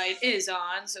seatbelt light is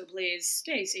on, so please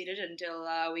stay seated until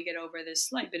we get over this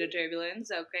slight bit of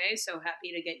turbulence. Okay, so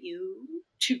happy to get you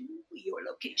to your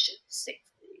location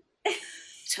safely.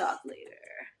 Talk later.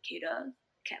 Kita,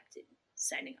 captain,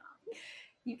 signing off.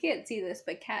 You can't see this,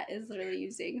 but Kat is literally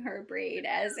using her braid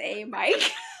as a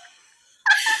mic.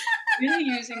 Really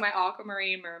using my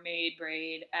aquamarine mermaid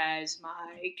braid as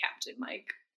my captain mic.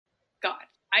 God,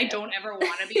 I don't ever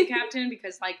want to be a captain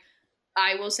because, like,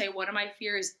 I will say one of my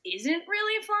fears isn't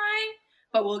really flying,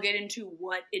 but we'll get into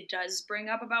what it does bring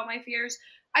up about my fears.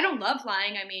 I don't love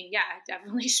flying. I mean, yeah,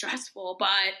 definitely stressful,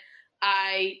 but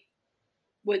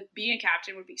being a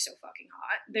captain would be so fucking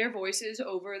hot. Their voices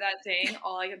over that thing,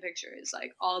 all I can picture is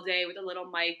like all day with a little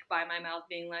mic by my mouth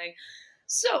being like,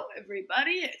 so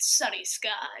everybody, it's sunny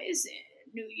skies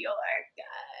in New York.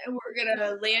 We're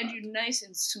gonna land you nice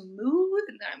and smooth,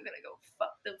 and then I'm gonna go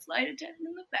fuck the flight attendant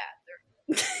in the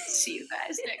bathroom. See you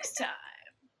guys next time.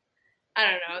 I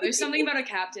don't know. There's something about a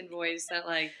captain voice that,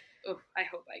 like, I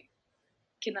hope I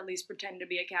can at least pretend to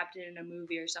be a captain in a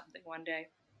movie or something one day.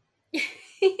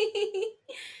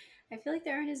 I feel like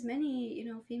there aren't as many,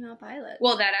 female pilots.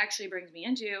 Well, that actually brings me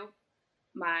into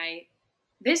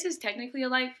this is technically a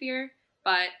life fear,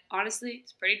 but honestly,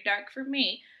 it's pretty dark for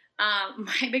me.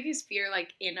 My biggest fear,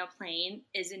 like in a plane,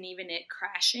 isn't even it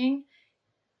crashing.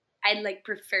 I'd like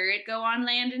prefer it go on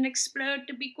land and explode,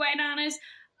 to be quite honest.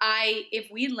 If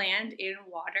we land in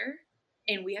water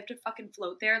and we have to fucking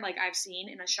float there, like I've seen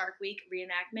in a Shark Week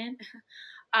reenactment,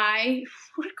 I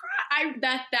would cry.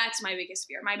 That's my biggest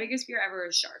fear. My biggest fear ever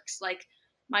is sharks. Like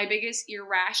my biggest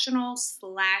irrational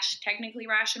 / technically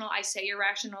rational. I say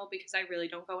irrational because I really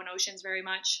don't go in oceans very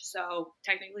much, so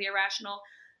technically irrational.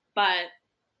 But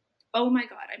oh my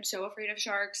god, I'm so afraid of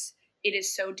sharks. It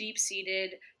is so deep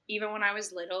seated. Even when I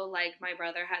was little, like my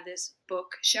brother had this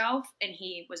bookshelf and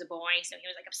he was a boy, so he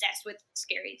was like obsessed with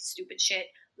scary, stupid shit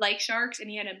like sharks, and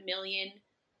he had a million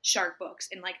shark books.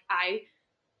 And like I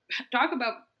talk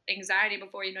about anxiety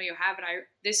before you know you have it.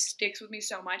 This sticks with me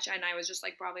so much, and I was just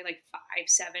like probably like 5,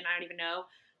 7, I don't even know.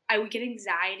 I would get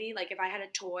anxiety like if I had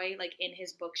a toy like in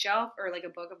his bookshelf or like a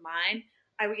book of mine.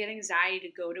 I would get anxiety to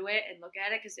go to it and look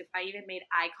at it because if I even made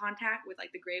eye contact with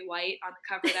like the great white on the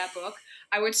cover of that book,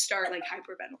 I would start like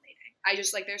hyperventilating. I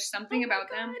just like there's something about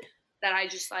them that I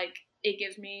just like it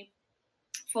gives me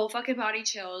full fucking body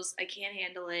chills. I can't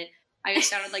handle it. I just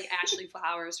sounded like Ashley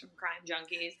Flowers from Crime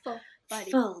Junkies. Full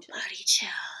body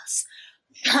chills.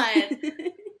 But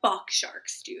fuck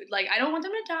sharks, dude. Like I don't want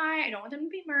them to die. I don't want them to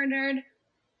be murdered.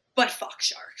 But fuck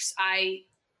sharks.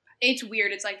 It's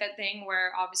weird. It's like that thing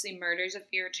where obviously murder's a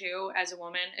fear too. As a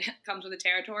woman, it comes with the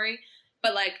territory.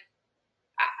 But like,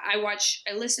 I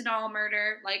listen to All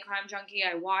Murder, like Crime Junkie.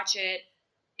 I watch it.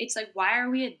 It's like, why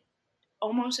are we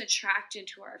almost attracted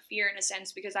to our fear in a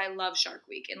sense? Because I love Shark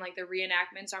Week and like the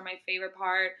reenactments are my favorite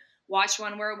part. Watched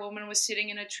one where a woman was sitting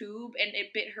in a tube and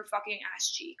it bit her fucking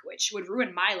ass cheek, which would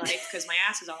ruin my life because my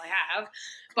ass is all I have.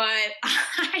 But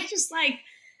I just like,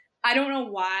 I don't know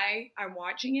why I'm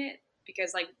watching it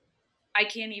because like, I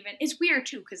can't even, it's weird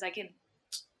too, because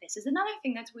this is another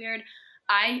thing that's weird.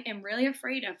 I am really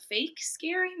afraid of fake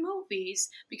scary movies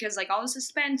because like all the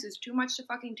suspense is too much to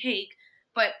fucking take,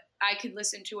 but I could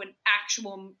listen to an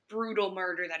actual brutal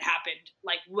murder that happened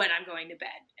like when I'm going to bed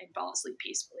and fall asleep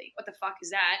peacefully. What the fuck is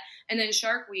that? And then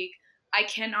Shark Week, I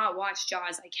cannot watch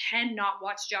Jaws.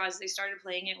 They started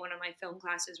playing it in one of my film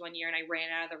classes one year and I ran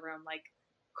out of the room, like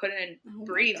couldn't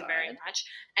breathe very much.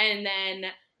 And then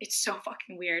it's so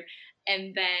fucking weird.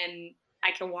 And then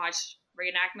I can watch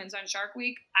reenactments on Shark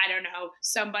Week. I don't know.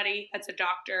 Somebody that's a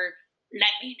doctor,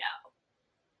 let me know.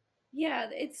 Yeah,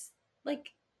 it's like,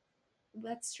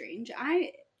 that's strange.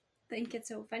 I think it's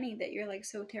so funny that you're like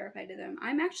so terrified of them.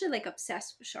 I'm actually like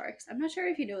obsessed with sharks. I'm not sure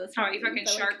if you know this. Oh, you fucking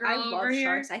shark girl over here?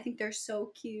 I love sharks. I think they're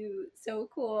so cute, so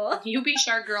cool. You be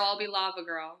shark girl, I'll be lava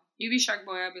girl. You be shark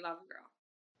boy, I'll be lava girl.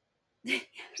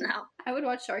 No. I would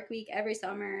watch Shark Week every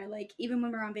summer, like even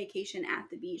when we're on vacation at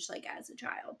the beach, like as a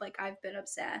child. Like I've been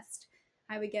obsessed.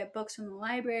 I would get books from the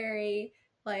library,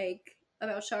 like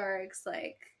about sharks.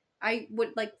 Like I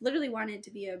would like literally wanted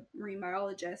to be a marine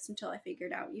biologist until I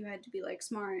figured out you had to be like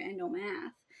smart and know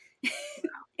math.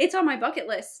 It's on my bucket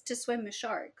list to swim with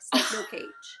sharks, like no cage.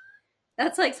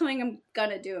 That's like something I'm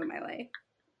gonna do in my life.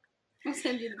 I'll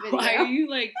send you the video. Why are you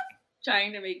like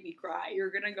trying to make me cry? You're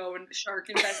gonna go in shark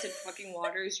infested fucking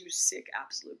waters, you sick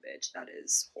absolute bitch. That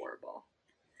is horrible.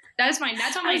 That's on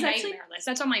my nightmare list.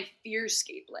 That's on my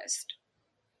fearscape list.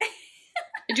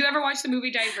 Did you ever watch the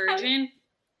movie Divergent?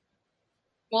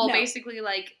 Well, no. Basically,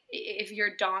 like, if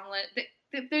you're dauntless,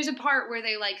 there's a part where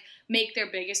they, like, make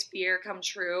their biggest fear come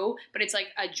true, but it's, like,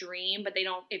 a dream, but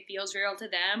it feels real to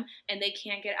them, and they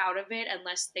can't get out of it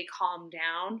unless they calm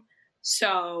down.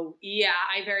 So, yeah,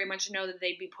 I very much know that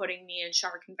they'd be putting me in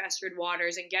shark-infested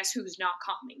waters, and guess who's not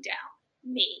calming down?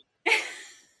 Me.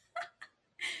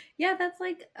 Yeah, that's,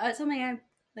 like, something I,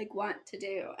 like, want to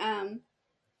do.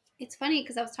 It's funny,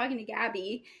 because I was talking to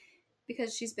Gabby,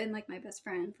 because she's been, like, my best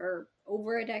friend for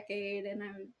over a decade, and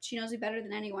she knows me better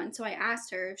than anyone, so I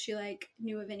asked her if she, like,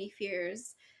 knew of any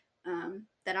fears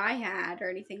that I had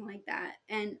or anything like that,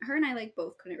 and her and I, like,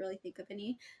 both couldn't really think of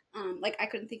any. Like, I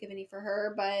couldn't think of any for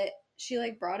her, but she,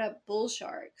 like, brought up bull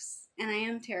sharks, and I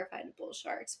am terrified of bull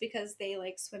sharks because they,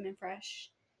 like, swim in fresh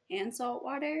and salt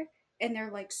water, and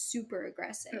they're, like, super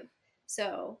aggressive.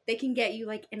 So they can get you,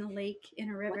 like, in a lake, in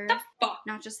a river. What the fuck?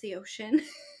 Not just the ocean.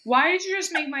 Why did you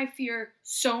just make my fear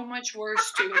so much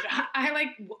worse, dude? I like,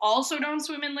 also don't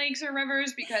swim in lakes or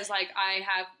rivers because, like,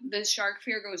 the shark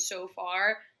fear goes so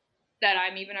far that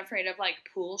I'm even afraid of, like,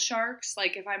 pool sharks.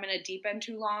 Like, if I'm in a deep end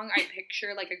too long, I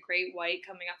picture, like, a great white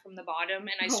coming up from the bottom,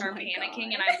 and I start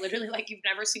panicking, and I'm literally, like, you've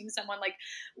never seen someone, like,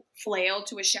 flail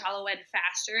to a shallow end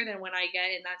faster than when I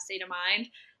get in that state of mind.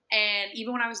 And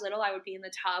even when I was little, I would be in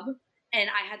the tub, and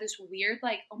I had this weird,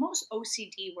 like, almost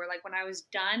OCD where, like, when I was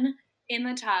done in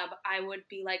the tub, I would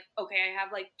be like, okay, I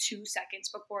have like 2 seconds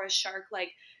before a shark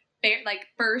like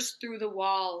bursts through the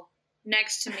wall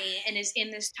next to me and is in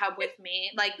this tub with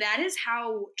me. Like, that is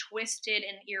how twisted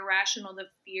and irrational the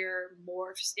fear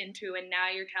morphs into. And now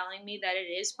you're telling me that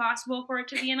it is possible for it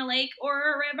to be in a lake or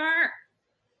a river.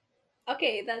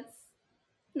 Okay, that's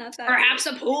not that. Perhaps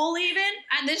weird. A pool, even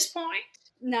at this point.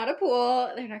 Not a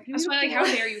pool. They're not going to be. That's why, like, how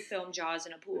dare you film Jaws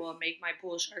in a pool and make my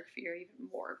pool shark fear even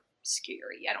more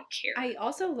scary? I don't care. I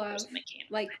also love,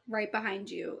 like, right behind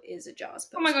you is a Jaws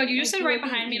poster. Oh my god, you just said right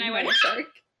behind me and I went shark.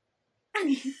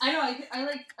 I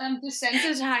know, I'm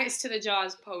desensitized to the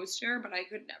Jaws poster, but I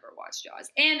could never watch Jaws.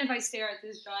 And if I stare at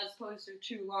this Jaws poster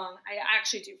too long, I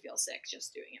actually do feel sick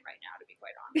just doing it right now, to be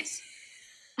quite honest.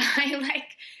 I,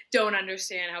 don't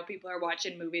understand how people are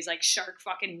watching movies like Shark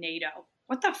fucking Nado.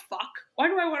 What the fuck? Why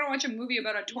do I want to watch a movie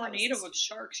about a tornado of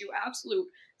sharks, you absolute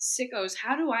sickos?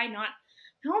 How am I not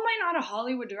a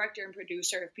Hollywood director and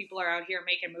producer if people are out here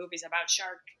making movies about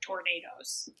shark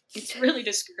tornadoes? It's really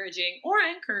discouraging or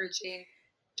encouraging,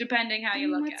 depending how you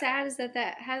look at it. What's sad is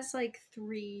that has like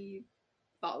 3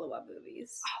 follow-up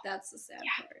movies. That's the sad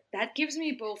part. That gives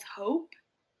me both hope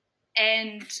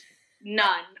and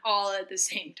none all at the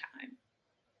same time.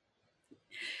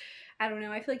 I don't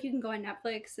know. I feel like you can go on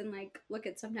Netflix and like look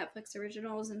at some Netflix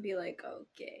originals and be like,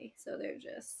 okay, so they're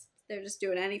just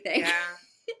doing anything. Yeah.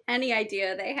 Any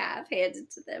idea they have handed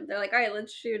to them. They're like, all right,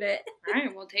 let's shoot it. All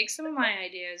right, well, take some of my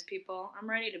ideas, people. I'm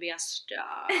ready to be a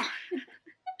star.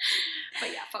 But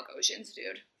yeah, fuck oceans,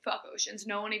 dude. Fuck oceans.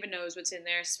 No one even knows what's in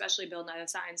there, especially Bill Nye the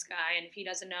Science Guy. And if he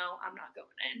doesn't know, I'm not going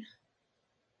in.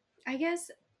 I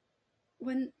guess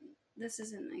when this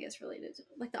isn't, related to,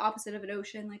 like, the opposite of an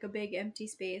ocean, like a big empty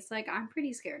space, like, I'm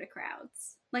pretty scared of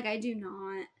crowds. Like, I do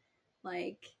not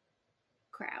like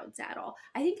crowds at all.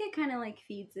 I think it kind of, like,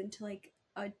 feeds into, like,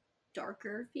 a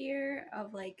darker fear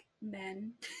of, like,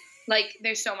 men. Like,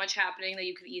 there's so much happening that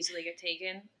you could easily get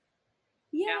taken.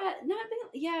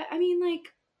 I mean,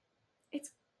 like,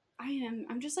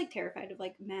 I'm just, like, terrified of,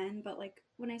 like, men, but, like,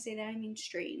 when I say that, I mean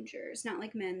strangers, not,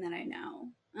 like, men that I know.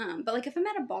 But, like, if I'm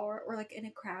at a bar or, like, in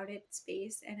a crowded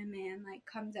space and a man, like,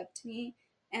 comes up to me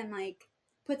and, like,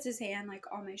 puts his hand, like,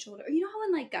 on my shoulder, or you know how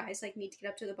when, like, guys, like, need to get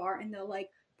up to the bar and they'll, like,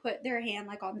 put their hand,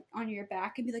 like, on your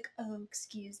back and be like, oh,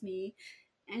 excuse me,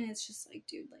 and it's just like,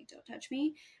 dude, like, don't touch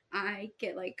me. I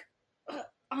get, like,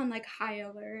 on, like, high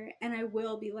alert, and I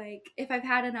will be like, if I've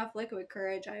had enough liquid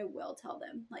courage, I will tell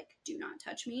them, like, do not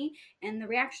touch me, and the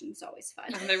reaction's always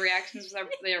fun. And the reactions are,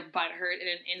 they're butthurt in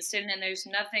an instant, and there's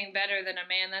nothing better than a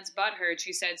man that's butthurt,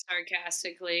 she said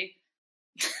sarcastically.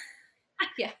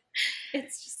 Yeah.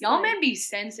 It's just y'all men be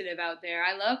sensitive out there.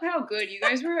 I love how good you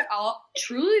guys were. All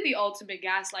truly the ultimate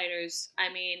gaslighters.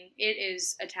 I mean, it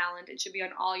is a talent. It should be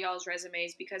on all y'all's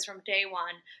resumes, because from day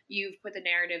one, you've put the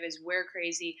narrative as we're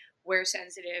crazy, we're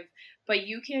sensitive, but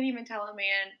you can't even tell a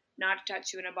man not to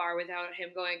touch you in a bar without him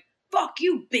going, fuck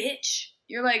you, bitch.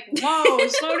 You're like, whoa,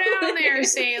 slow down there,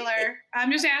 sailor.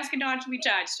 I'm just asking not to be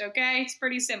touched, okay? It's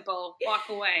pretty simple. Walk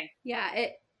away. Yeah,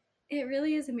 it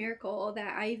really is a miracle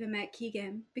that I even met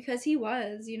Keegan, because he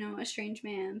was, a strange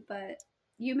man, but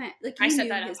you met, like, you I set knew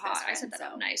that his up hot. best friend, I set that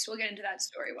up nice. We'll get into that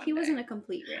story one day. He wasn't a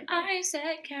complete random. I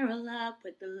set Carol up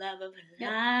with the love of her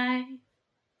life.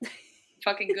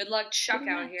 Fucking good luck Chuck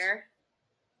out here.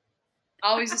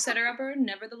 Always the setter-upper,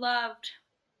 never the loved.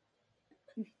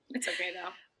 It's okay,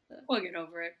 though. We'll get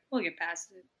over it. We'll get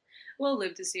past it. We'll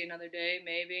live to see another day,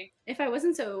 maybe. If I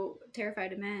wasn't so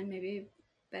terrified of men, maybe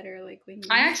better, like, when you...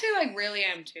 I actually, like, really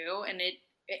am, too. And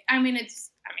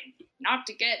not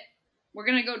to get... We're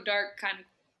gonna go dark kind of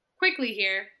quickly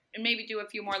here and maybe do a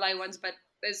few more light ones, but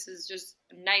this is just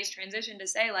a nice transition to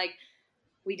say, like,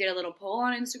 we did a little poll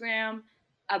on Instagram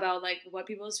about, like, what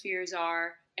people's fears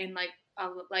are, and, like,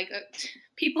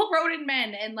 people wrote in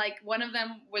men, and, like, one of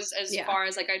them was as far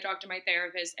as, like, I talk to my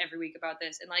therapist every week about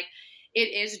this, and, like,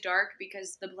 it is dark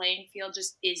because the playing field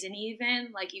just isn't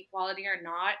even, like, equality or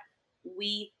not,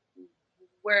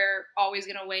 we're always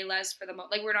gonna weigh less for the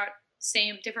like, we're not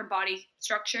same, different body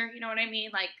structure, you know what I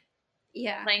mean? Like,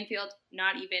 yeah, playing field,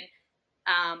 not even,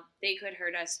 they could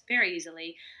hurt us very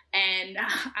easily, and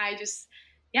I just...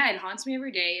 Yeah, it haunts me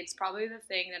every day. It's probably the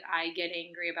thing that I get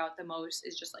angry about the most,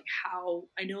 is just, like, how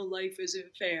I know life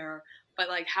isn't fair, but,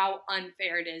 like, how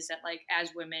unfair it is that, like,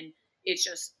 as women, it's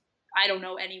just, I don't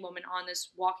know any woman on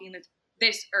this walking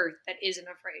this earth that isn't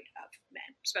afraid of men,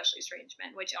 especially strange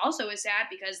men, which also is sad,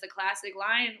 because the classic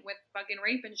line with fucking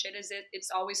rape and shit is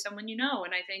it's always someone you know.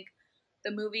 And I think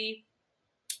the movie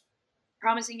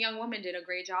Promising Young Woman did a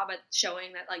great job at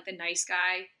showing that, like, the nice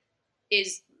guy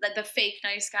is the fake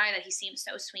nice guy that he seems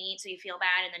so sweet, so you feel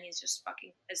bad, and then he's just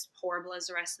fucking as horrible as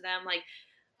the rest of them. Like,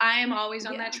 I am always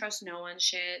on that trust no one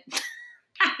shit.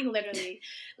 I literally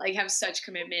like have such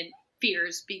commitment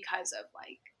fears because of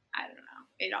like, I don't know.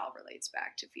 It all relates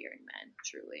back to fearing men,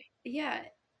 truly. Yeah,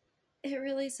 it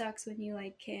really sucks when you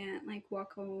like can't like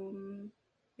walk home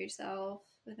yourself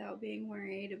without being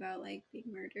worried about like being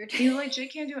murdered. You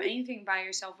legit can't do anything by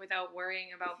yourself without worrying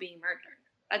about being murdered.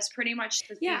 That's pretty much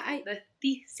the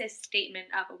thesis statement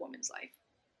of a woman's life.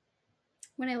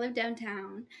 When I lived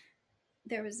downtown,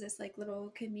 there was this like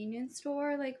little convenience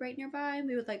store like right nearby, and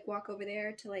we would like walk over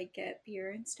there to like get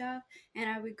beer and stuff, and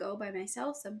I would go by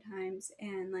myself sometimes,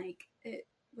 and like it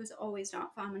was always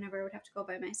not fun whenever I would have to go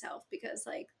by myself, because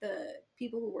like the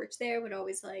people who worked there would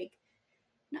always like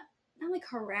not like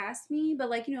harass me, but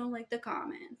like, you know, like the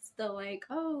comments, the like,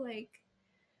 oh, like,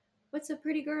 what's a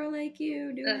pretty girl like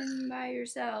you doing by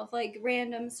yourself, like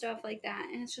random stuff like that.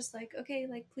 And it's just like, okay,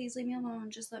 like, please leave me alone,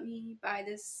 just let me buy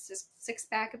this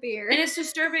 6-pack of beer. And it's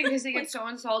disturbing because they get so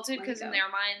insulted because in their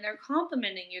mind they're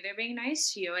complimenting you, they're being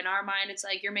nice to you. In our mind it's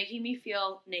like, you're making me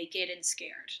feel naked and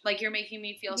scared, like you're making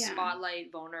me feel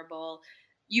spotlight vulnerable.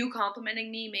 You complimenting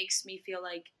me makes me feel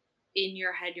like in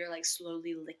your head you're like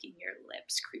slowly licking your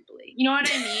lips creepily, you know what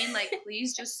I mean? Like,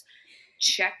 please just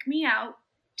check me out,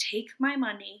 take my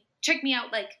money, check me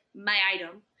out like my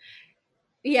item.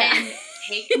 Yeah. And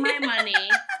take my money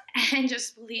and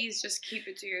just please just keep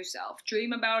it to yourself.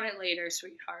 Dream about it later,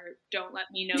 sweetheart. Don't let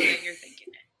me know that you're thinking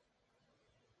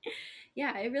it.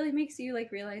 Yeah, it really makes you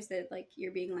like realize that like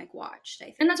you're being like watched, I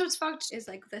think. And that's what's fucked. Is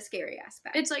like the scary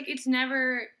aspect. It's like it's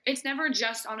never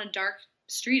just on a dark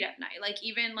street at night. Like,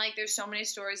 even like there's so many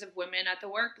stories of women at the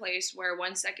workplace where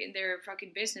 1 second they're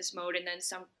fucking business mode and then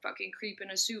some fucking creep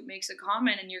in a suit makes a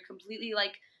comment and you're completely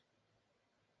like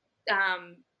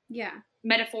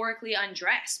metaphorically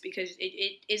undressed, because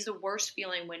it is the worst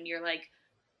feeling when you're like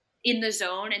in the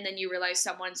zone and then you realize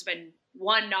someone's been,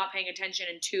 one, not paying attention,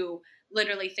 and two,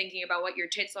 literally thinking about what your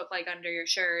tits look like under your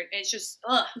shirt. It's just,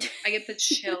 ugh, I get the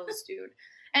chills, dude.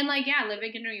 And like, yeah,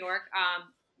 living in New York,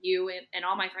 you and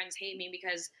all my friends hate me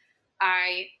because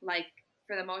I, like,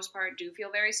 for the most part, do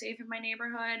feel very safe in my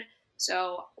neighborhood.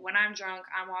 So when I'm drunk,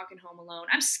 I'm walking home alone.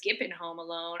 I'm skipping home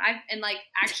alone.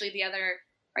 Actually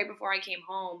right before I came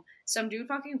home, some dude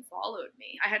fucking followed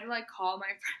me. I had to like call my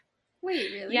friend.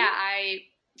 Wait, really? Yeah,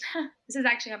 this has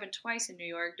actually happened twice in New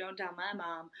York. Don't tell my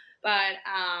mom. But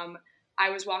I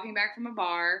was walking back from a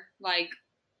bar, like,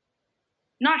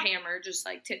 not hammered, just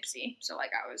like tipsy. So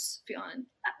like I was feeling,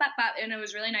 and it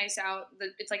was really nice out.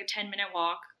 It's like a 10-minute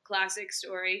walk. Classic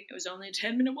story. It was only a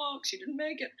 10-minute walk. She didn't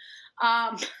make it.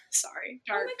 Sorry.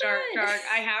 Dark.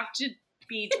 I have to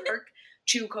be dark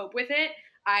to cope with it.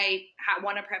 I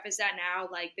want to preface that now.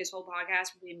 Like, this whole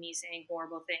podcast will be me saying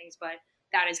horrible things, but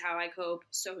that is how I cope.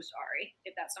 So sorry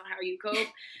if that's not how you cope.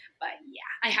 But yeah,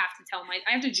 I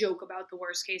have to joke about the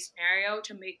worst case scenario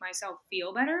to make myself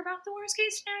feel better about the worst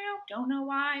case scenario. Don't know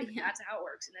why, but that's how it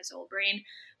works in this old brain.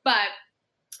 But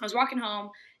I was walking home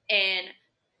and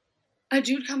a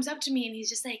dude comes up to me and he's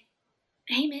just like,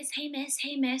 hey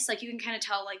miss. Like, you can kind of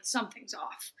tell like something's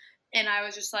off. And I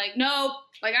was just like, nope,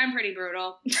 like, I'm pretty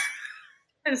brutal.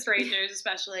 And strangers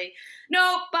especially.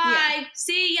 Nope, bye. Yeah.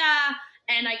 See ya.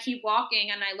 And I keep walking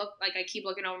and I keep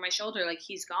looking over my shoulder like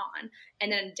he's gone.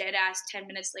 And then dead ass 10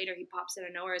 minutes later, he pops out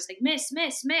of nowhere. It's like, miss.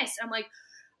 I'm like,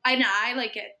 I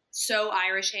like get so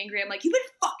Irish angry. I'm like, you been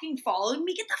fucking following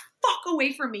me? Get the fuck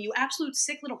away from me, you absolute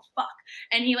sick little fuck.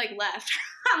 And he like left.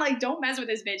 I'm like, don't mess with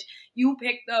this bitch. You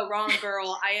picked the wrong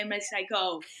girl. I am a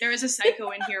psycho. There is a psycho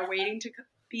in here waiting to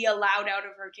be allowed out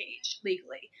of her cage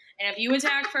legally. And if you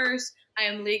attack first, I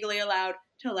am legally allowed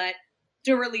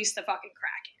to release the fucking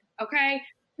Kraken. Okay?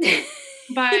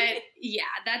 But yeah,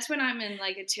 that's when I'm in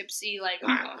like a tipsy, like,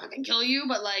 I can kill you.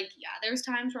 But like, yeah, there's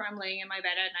times where I'm laying in my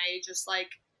bed at night just like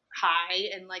high,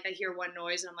 and like I hear one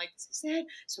noise and I'm like, this is it.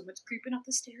 Someone's creeping up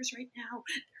the stairs right now.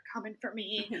 They're coming for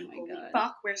me. Oh my God.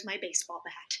 Fuck, where's my baseball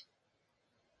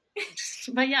bat?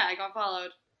 But yeah, I got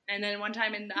followed. And then one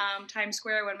time in Times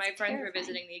Square when my friends were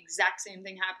visiting, the exact same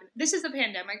thing happened. This is the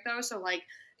pandemic though, so like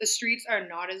the streets are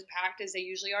not as packed as they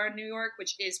usually are in New York,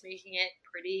 which is making it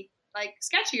pretty like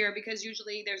sketchier, because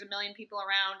usually there's a million people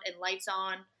around and lights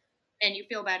on and you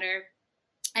feel better.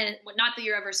 And not that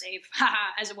you're ever safe.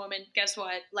 Haha, as a woman, guess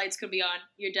what? Lights could be on.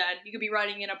 You're done. You could be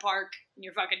running in a park and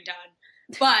you're fucking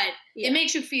done. But It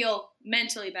makes you feel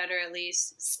mentally better, at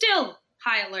least. Still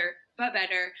high alert, but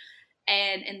better.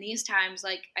 And in these times,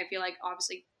 like, I feel like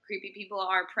obviously creepy people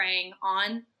are preying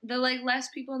on the like less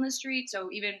people in the street.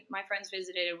 So even my friends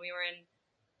visited and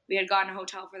we had gotten a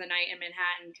hotel for the night in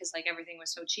Manhattan because like everything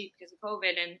was so cheap because of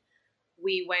COVID. And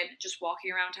we went just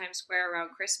walking around Times Square around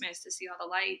Christmas to see all the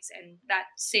lights, and that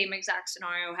same exact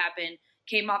scenario happened.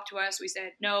 Came up to us, we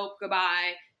said nope,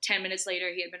 goodbye. 10 minutes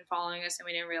later, he had been following us, and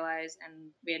we didn't realize,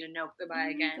 and we had to nope, goodbye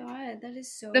again. Oh my god, that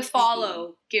is so. The creepy.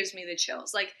 follow gives me the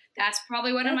chills. Like, that's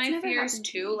probably one of That's my never fears happened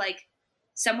to too. me. Like,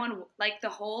 someone like the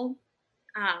whole,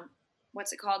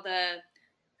 what's it called?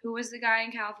 Who was the guy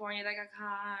in California that got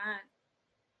caught?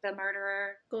 The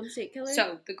murderer. Golden State Killer.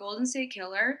 So the Golden State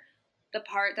Killer. The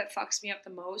part that fucks me up the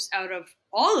most out of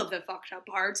all of the fucked up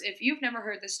parts, if you've never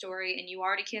heard this story and you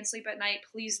already can't sleep at night,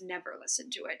 please never listen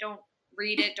to it. Don't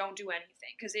read it. Don't do anything,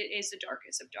 because it is the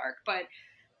darkest of dark. But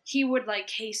he would like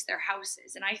case their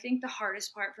houses. And I think the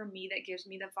hardest part for me that gives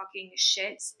me the fucking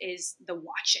shits is the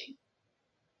watching.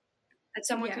 That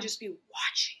someone could just be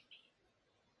watching me.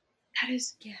 That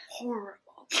is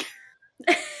horrible.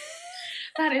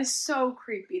 That is so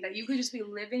creepy that you could just be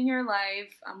living your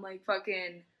life. I'm like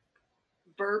fucking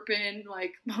burping,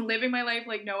 like living my life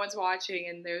like no one's watching,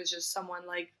 and there's just someone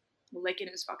like licking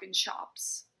his fucking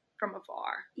chops from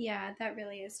afar. Yeah, that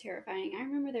really is terrifying. I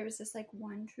remember there was this like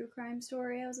one true crime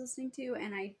story I was listening to,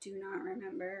 and I do not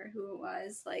remember who it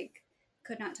was. Like,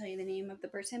 could not tell you the name of the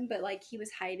person, but like he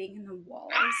was hiding in the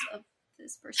walls of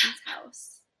this person's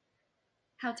house.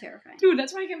 How terrifying. Dude,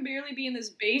 that's why I can barely be in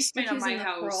this basement Like of my in the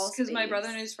house. crawl Because my space. brother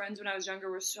and his friends when I was younger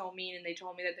were so mean, and they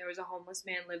told me that there was a homeless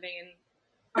man living in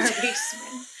our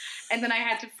basement. And then I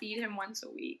had to feed him once a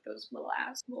week, those little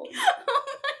assholes.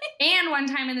 And one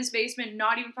time in this basement,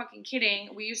 not even fucking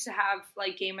kidding, we used to have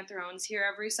like Game of Thrones here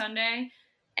every Sunday.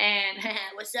 And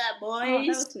what's up, boys? Oh, that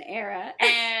was an era.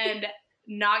 And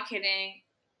not kidding,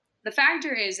 the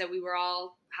factor is that we were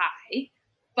all high,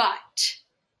 but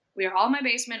we are all in my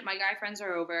basement. My guy friends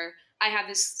are over. I have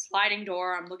this sliding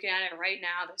door. I'm looking at it right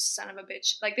now. This son of a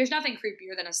bitch. Like, there's nothing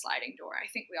creepier than a sliding door. I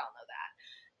think we all know that.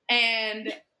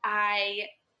 And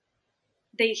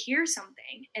they hear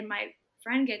something, and my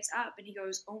friend gets up and he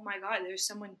goes, "Oh my god, there's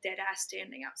someone dead ass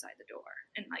standing outside the door,"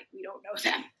 and like we don't know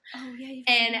them. Oh yeah, you've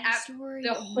And told that story.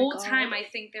 the Oh my whole God. time I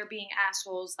think they're being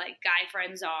assholes like guy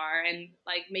friends are, and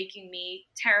like making me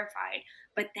terrified.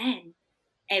 But then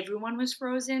everyone was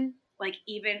frozen. Like,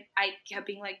 even I kept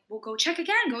being like, "Well, go check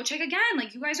again,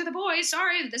 like, you guys are the boys,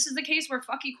 sorry, this is the case where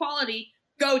fuck equality,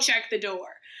 go check the door."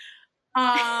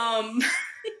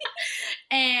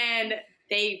 And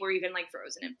they were even like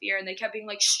frozen in fear, and they kept being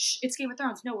like, "Shh, it's Game of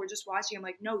Thrones. No, we're just watching." I'm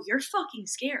like, "No, you're fucking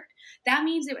scared. That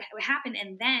means it would happen."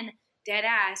 And then, dead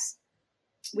ass,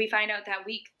 we find out that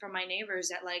week from my neighbors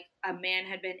that like a man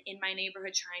had been in my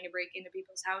neighborhood trying to break into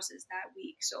people's houses that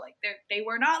week. So like they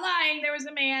were not lying. There was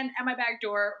a man at my back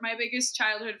door. My biggest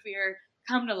childhood fear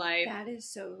come to life. That is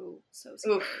so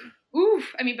scary.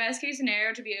 Oof. I mean, best case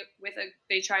scenario to be with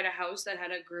they tried a house that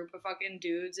had a group of fucking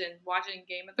dudes and watching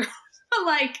Game of Thrones.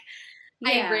 Like,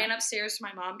 Yeah. I ran upstairs to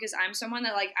my mom because I'm someone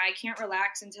that like I can't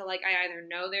relax until like I either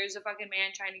know there's a fucking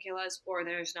man trying to kill us or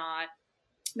there's not.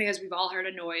 Because we've all heard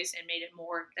a noise and made it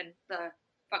more than the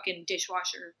fucking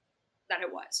dishwasher that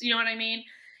it was. You know what I mean?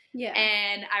 Yeah.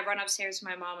 And I run upstairs to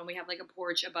my mom, and we have like a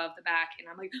porch above the back, and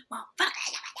I'm like, "Mom, fuck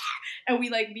it over there." And we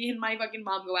like, me and my fucking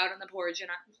mom go out on the porch, and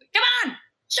I'm like, "Come on,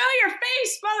 show your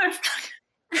face,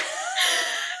 motherfucker."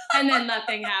 And then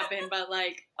nothing happened, but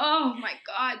like, oh my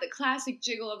god, the classic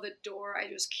jiggle of the door. I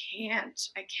just can't.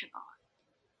 I cannot.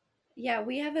 Yeah,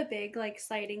 we have a big like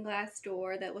sliding glass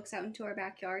door that looks out into our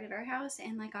backyard at our house,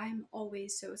 and like I'm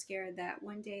always so scared that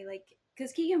one day, like,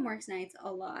 because Keegan works nights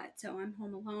a lot, so I'm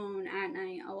home alone at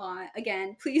night a lot.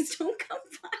 Again, please don't come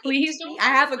find Please me. don't. I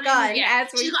have a gun, Yeah,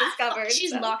 as we've discovered.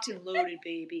 She's so. locked and loaded,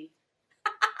 baby.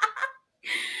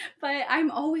 But I'm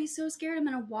always so scared I'm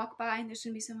gonna walk by and there's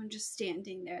gonna be someone just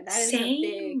standing there. That is a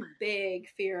Same. big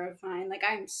fear of mine. Like,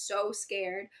 I'm so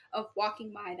scared of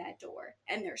walking by that door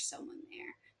and there's someone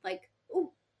there. Like,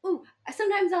 ooh.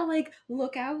 Sometimes I'll like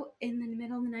look out in the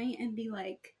middle of the night and be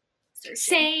like, searching.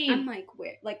 Same. I'm like,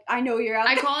 where? Like, I know you're out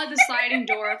I there. call it the sliding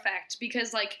door effect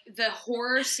because, like, the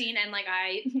horror scene, and, like,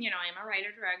 I'm a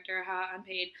writer-director,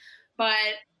 unpaid, but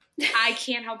I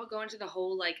can't help but go into the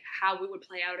whole, like, how it would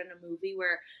play out in a movie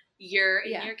where you're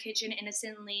in your kitchen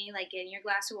innocently, like, getting your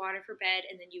glass of water for bed,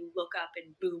 and then you look up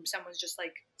and boom, someone's just,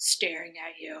 like, staring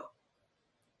at you,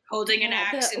 holding an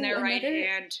axe in their right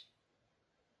hand.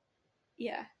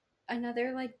 Yeah.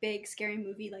 Another like big scary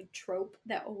movie like trope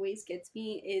that always gets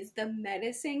me is the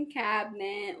medicine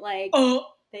cabinet. Like,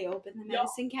 they open the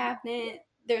medicine cabinet,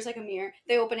 there's like a mirror,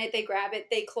 they open it, they grab it,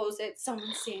 they close it,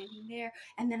 someone's standing there,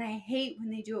 and then I hate when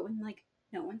they do it when like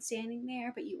no one's standing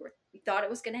there but you thought it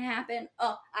was gonna happen.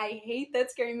 Oh, I hate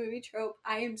that scary movie trope.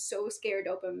 I am so scared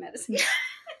to open medicine.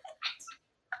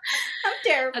 I'm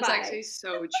terrified. That's actually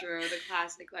so true. The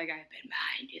classic, like, I've been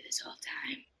behind you this whole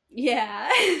time. Yeah.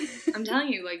 I'm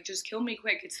telling you, like, just kill me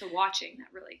quick. It's the watching that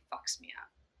really fucks me up.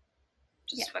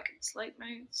 Just fucking slice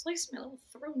my little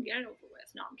throat and get it over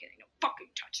with. No, I'm kidding. Don't fucking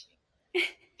touch me.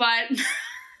 But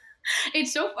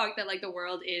it's so fucked that, like, the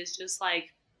world is just,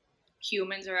 like,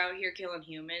 humans are out here killing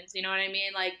humans. You know what I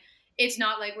mean? Like, it's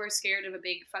not like we're scared of a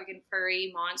big fucking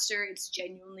furry monster. It's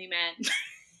genuinely men.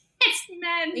 It's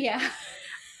men. Yeah.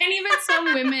 And even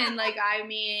some women, like, I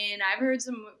mean, I've heard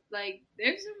some, like,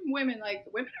 there's some women, like,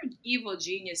 women are evil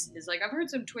geniuses. Like, I've heard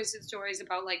some twisted stories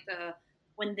about, like,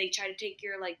 when they try to take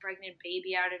your, like, pregnant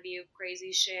baby out of you,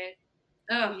 crazy shit.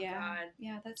 Oh, yeah. God.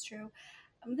 Yeah, that's true.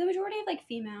 The majority of, like,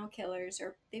 female killers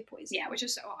they poison. Yeah, which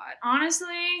is so hot.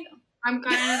 Honestly, I'm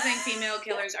kind of think female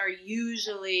killers are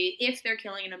usually, if they're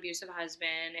killing an abusive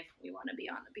husband, if we want to be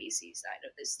on the PC side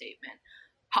of this statement,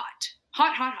 hot.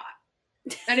 Hot, hot, hot.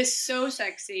 That is so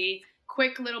sexy.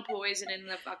 Quick little poison in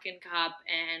the fucking cup,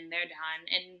 and they're done.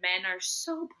 And men are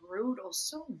so brutal,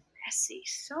 so messy,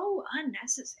 so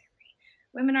unnecessary.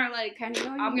 Women are like, I'm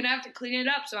going to have to clean it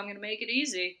up, so I'm going to make it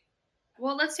easy.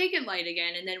 Well, let's take it light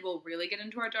again, and then we'll really get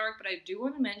into our dark. But I do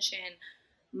want to mention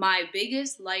my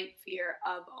biggest light fear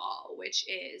of all, which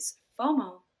is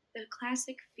FOMO, the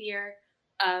classic fear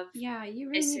of Yeah, you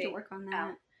really need to work on that.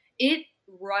 Out. It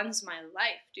runs my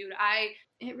life, dude.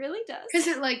 It really does. Because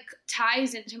it, like,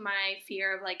 ties into my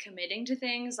fear of, like, committing to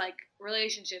things, like,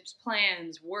 relationships,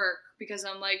 plans, work. Because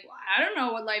I'm like, well, I don't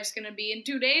know what life's going to be in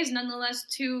 2 days, nonetheless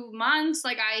 2 months.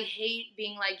 Like, I hate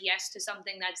being, like, yes to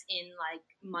something that's in, like,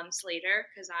 months later.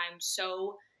 Because I'm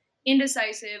so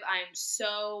indecisive. I'm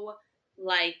so,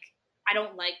 like, I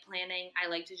don't like planning. I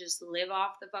like to just live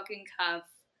off the fucking cuff,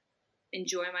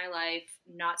 enjoy my life,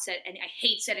 not set any. I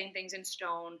hate setting things in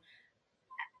stone.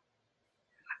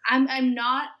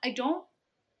 I don't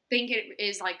think it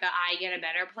is like that I get a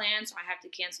better plan, so I have to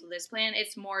cancel this plan.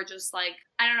 It's more just like,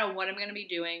 I don't know what I'm going to be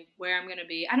doing, where I'm going to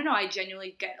be. I don't know. I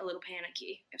genuinely get a little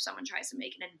panicky if someone tries to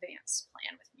make an advanced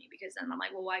plan with me, because then I'm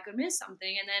like, well, I could miss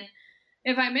something. And then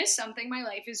if I miss something, my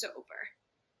life is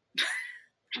over.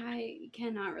 I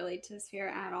cannot relate to this fear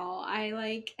at all.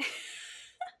 I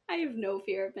have no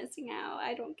fear of missing out.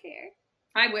 I don't care.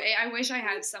 I wish I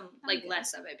had some, like,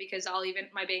 less of it, because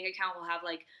my bank account will have,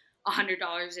 like,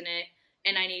 $100 in it,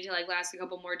 and I need to, like, last a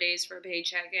couple more days for a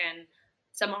paycheck, and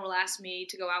someone will ask me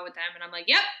to go out with them, and I'm like,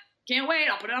 yep, can't wait,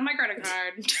 I'll put it on my credit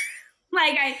card.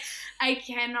 Like, I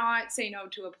cannot say no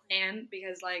to a plan,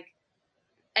 because, like,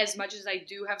 as much as I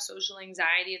do have social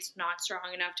anxiety, it's not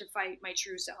strong enough to fight my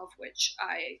true self, which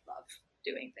I love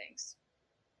doing things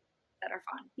that are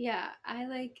fun. Yeah,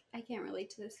 I can't relate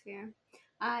to this fear.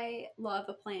 I love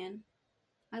a plan.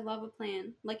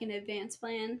 Like an advanced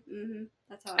plan.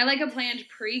 That's how I like a planned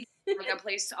like a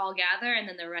place to all gather, and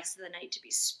then the rest of the night to be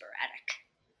sporadic.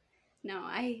 No,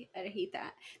 I hate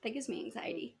that. That gives me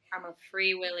anxiety. I'm a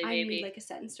free willy baby. I need like a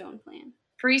set in stone plan.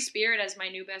 Free spirit, as my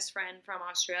new best friend from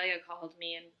Australia called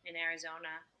me in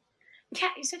Arizona.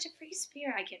 Kat, you're such a free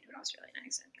spirit. I can't do an Australian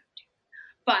accent.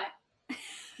 But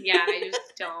yeah, I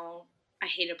just don't. I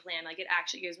hate a plan. Like, it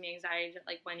actually gives me anxiety,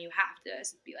 like, when you have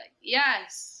to be like,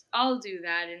 yes, I'll do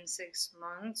that in 6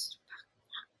 months.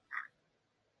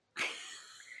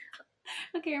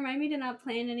 Okay, remind me to not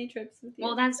plan any trips with you.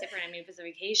 Well, that's different. I mean, if it's a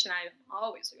vacation, I'm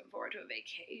always looking forward to a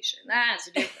vacation. That's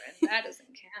different. That doesn't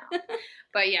count.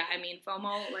 But yeah, I mean,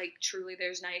 FOMO, like, truly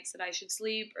there's nights that I should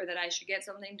sleep or that I should get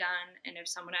something done. And if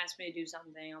someone asks me to do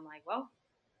something, I'm like, well,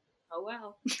 oh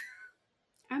well.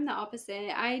 I'm the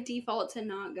opposite. I default to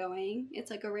not going.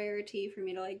 It's like a rarity for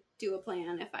me to, like, do a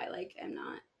plan if I, like, am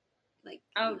not, like...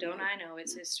 Oh, don't I know it,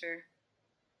 sister.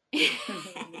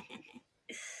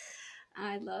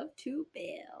 I love to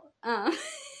bail.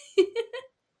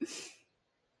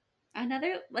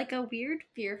 Another, like, a weird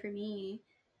fear for me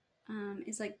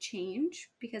is, like, change,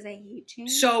 because I hate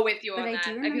change. So with you on but that.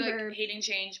 I feel like hating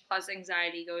change plus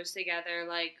anxiety goes together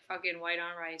like fucking white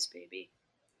on rice, baby.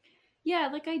 Yeah,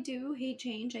 like, I do hate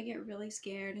change. I get really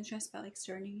scared and stressed about, like,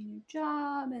 starting a new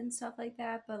job and stuff like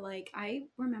that. But, like, I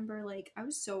remember, like, I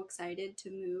was so excited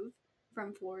to move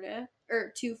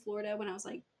to Florida when I was,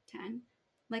 like, 10.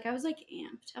 Like, I was, like,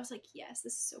 amped. I was like, yes,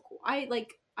 this is so cool. I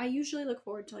usually look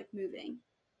forward to, like, moving.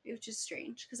 It was just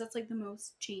strange, because that's, like, the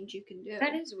most change you can do.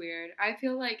 That is weird. I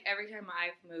feel like every time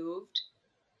I've moved,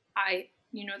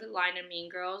 you know the line in Mean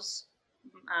Girls,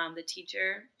 the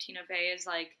teacher, Tina Fey, is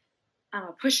like, I'm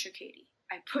a pusher, Katie.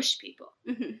 I push people.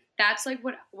 Mm-hmm. That's like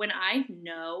when I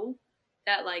know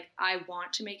that, like, I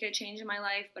want to make a change in my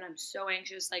life, but I'm so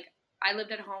anxious. Like, I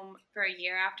lived at home for a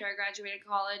year after I graduated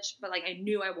college, but like I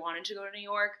knew I wanted to go to New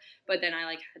York, but then I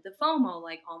like had the FOMO,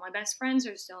 like all my best friends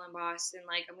are still in Boston,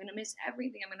 like I'm gonna miss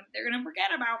everything. They're gonna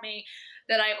forget about me.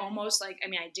 That I almost like, I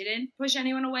mean, I didn't push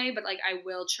anyone away, but like I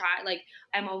will try. Like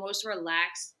I'm almost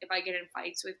relaxed if I get in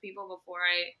fights with people before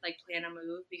I like plan a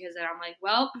move, because then I'm like,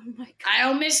 well, Oh my God. I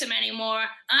don't miss him anymore.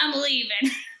 I'm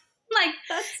leaving. Like,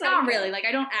 That's so not good. really. Like,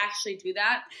 I don't actually do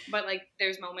that, but like,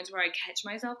 there's moments where I catch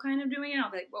myself kind of doing it. I'll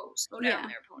be like, "Whoa, slow down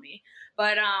there, pony."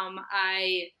 But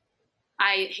I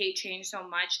hate change so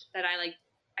much that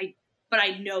but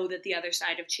I know that the other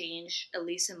side of change, at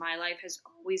least in my life, has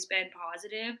always been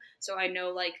positive. So I know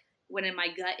like when in my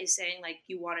gut is saying like,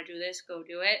 "You want to do this, go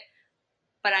do it."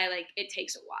 But it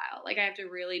takes a while. Like I have to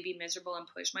really be miserable and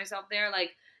push myself there.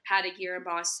 Like had a year in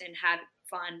Boston, had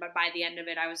fun, but by the end of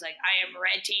it, I was like, I am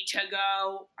ready to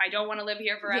go. I don't want to live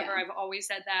here forever. Yeah. I've always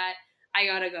said that. I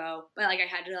gotta go. But like I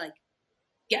had to like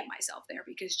get myself there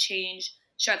because change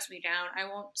shuts me down. I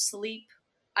won't sleep.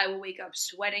 I will wake up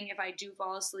sweating if I do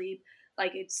fall asleep.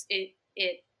 Like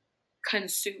it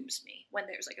consumes me when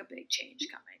there's like a big change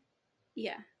coming.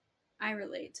 Yeah, I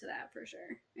relate to that for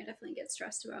sure. I definitely get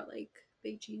stressed about like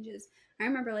big changes. I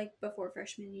remember like before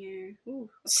freshman year, of college,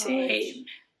 Same.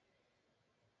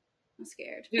 I'm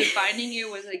scared. Dude, finding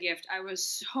you was a gift. I was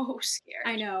so scared.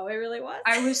 I know, it really was.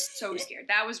 I was so scared.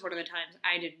 That was one of the times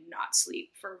I did not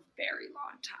sleep for a very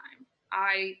long time.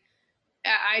 I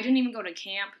didn't even go to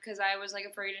camp because I was like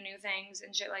afraid of new things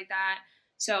and shit like that.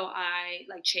 So I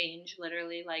like changed,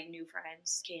 literally like new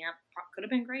friends, camp. Could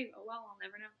have been great. Oh well, I'll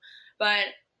never know.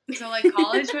 But so like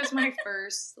college was my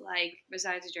first, like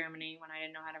besides Germany when I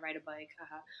didn't know how to ride a bike,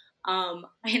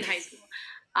 in high school.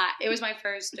 It was my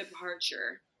first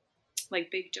departure,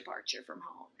 like big departure from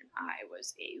home, and I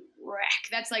was a wreck.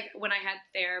 That's like when I had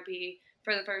therapy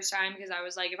for the first time, because I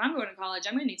was like, if I'm going to college,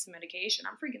 I'm gonna need some medication.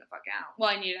 I'm freaking the fuck out. Well,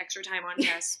 I needed extra time on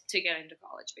tests to get into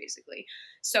college, basically.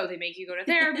 So they make you go to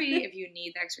therapy if you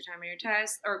need the extra time on your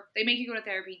test, or they make you go to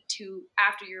therapy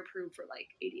after you're approved for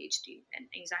like ADHD and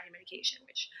anxiety medication,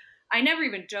 which I never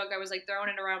even took. I was like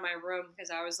throwing it around my room because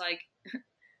I was like,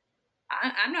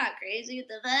 I'm not crazy with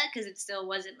the vet, because it still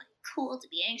wasn't like cool to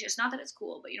be anxious. Not that it's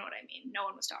cool, but you know what I mean. No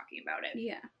one was talking about it.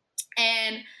 Yeah.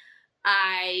 And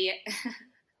I,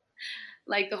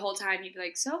 like the whole time he'd be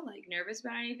like, so like nervous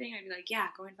about anything? I'd be like, yeah,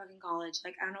 going fucking college.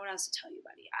 Like, I don't know what else to tell you,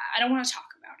 buddy. I don't want to talk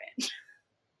about it.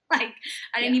 Like,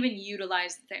 I didn't even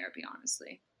utilize the therapy,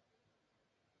 honestly.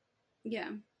 Yeah.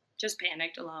 Just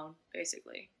panicked alone,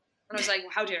 basically. And I was like,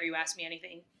 well, how dare you ask me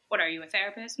anything? What are you, a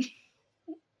therapist?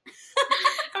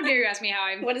 How dare you ask me how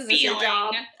I'm What is feeling? this, your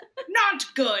job? Not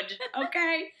good,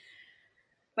 okay?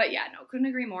 But yeah, no, couldn't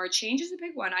agree more. Change is a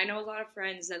big one. I know a lot of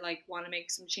friends that like want to make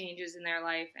some changes in their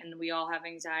life, and we all have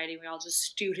anxiety. We all just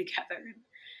stew together.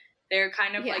 They're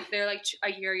kind of they're like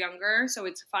a year younger, so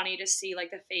it's funny to see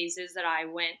like the phases that I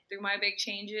went through my big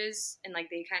changes, and like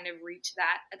they kind of reach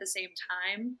that at the same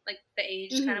time. Like the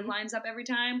age kind of lines up every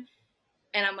time,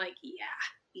 and I'm like, yeah,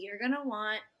 you're gonna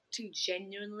want to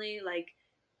genuinely like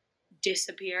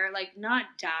disappear, like not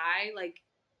die, like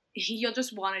you'll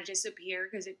just want to disappear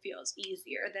because it feels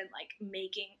easier than like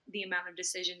making the amount of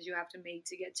decisions you have to make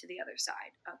to get to the other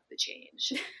side of the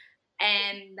change.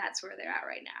 And that's where they're at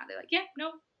right now. They're like, yeah,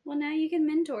 no. Well, now you can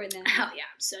mentor them. Hell yeah,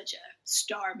 I'm such a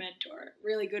star mentor.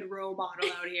 Really good role model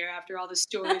out here after all the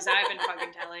stories I've been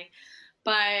fucking telling.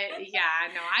 But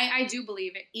yeah, no, I do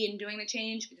believe in doing the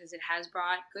change because it has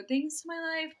brought good things to my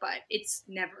life, but it's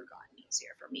never gotten easier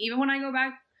for me. Even when I go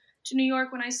back to New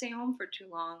York, when I stay home for too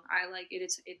long, I like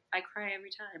it. I cry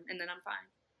every time, and then I'm fine.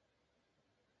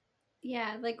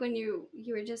 Yeah, like when you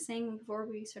were just saying before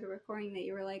we started recording that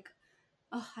you were like,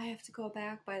 oh, I have to go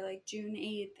back by like June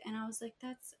 8th. And I was like,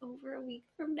 that's over a week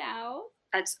from now.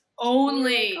 That's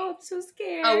only oh, I'm so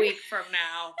scared. a week from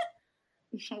now.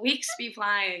 Weeks be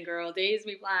flying, girl. Days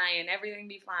be flying. Everything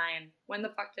be flying. When the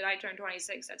fuck did I turn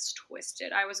 26? That's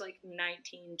twisted. I was like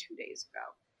 19 2 days ago.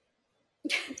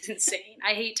 It's insane.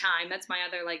 I hate time. That's my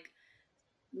other like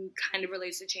kind of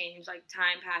relates to change. Like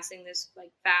time passing this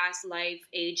like fast life,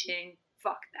 aging.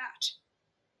 Fuck that.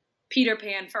 Peter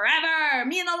Pan forever.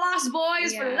 Me and the Lost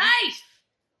Boys for life.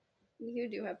 You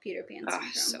do have Peter Pan syndrome.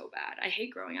 Oh, so bad. I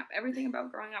hate growing up. Everything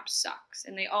about growing up sucks.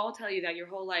 And they all tell you that your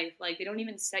whole life. Like, they don't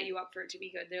even set you up for it to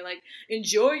be good. They're like,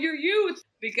 enjoy your youth.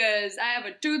 Because I have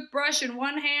a toothbrush in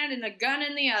one hand and a gun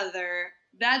in the other.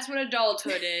 That's what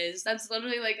adulthood is. That's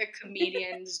literally like a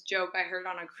comedian's joke I heard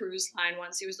on a cruise line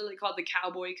once. He was literally called the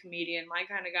cowboy comedian, my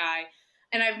kind of guy.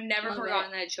 And I've never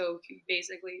forgotten that joke,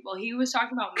 basically. Well, he was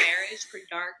talking about marriage, pretty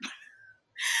dark.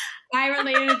 I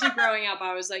related it to growing up.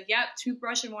 I was like, yep,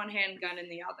 toothbrush in one hand, gun in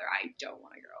the other. I don't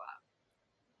want to grow up.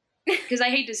 Because I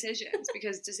hate decisions,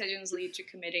 because decisions lead to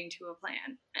committing to a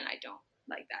plan, and I don't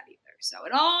like that either. So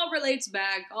it all relates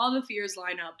back. All the fears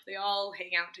line up. They all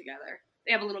hang out together.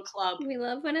 They have a little club. We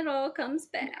love when it all comes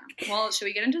back. Yeah. Well, should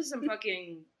we get into some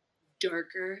fucking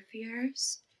darker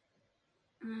fears?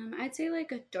 I'd say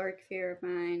like a dark fear of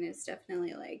mine is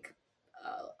definitely like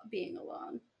being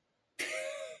alone.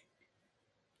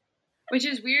 Which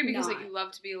is weird because Not. like you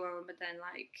love to be alone, but then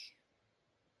like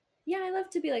Yeah, I love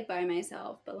to be like by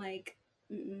myself, but like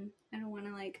I don't want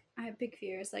to like. I have big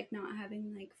fears like not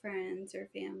having like friends or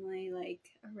family like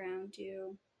around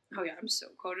you. oh yeah, I'm so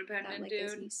codependent, That like dude.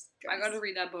 gives me I got to stress.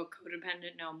 read that book,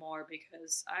 Codependent No More,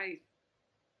 because I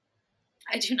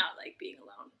do not like being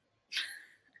alone.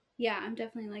 Yeah, I'm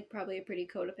definitely like probably a pretty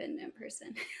codependent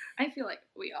person. I feel like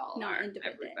we all Not are.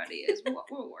 independent. Everybody is.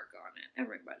 We'll work on it.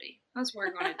 Everybody. Let's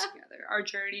work on it together. Our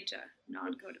journey to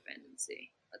non-codependency.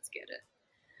 Let's get it.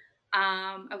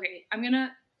 Okay, I'm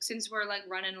gonna, since we're like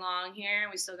running long here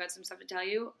and we still got some stuff to tell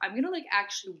you, I'm gonna like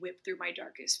actually whip through my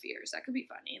darkest fears. That could be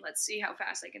funny. Let's see how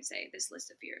fast I can say this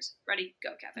list of fears. Ready?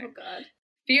 Go, Catherine. Oh God.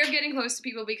 Fear of getting close to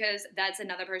people because that's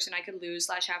another person I could lose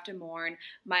 / have to mourn.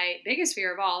 My biggest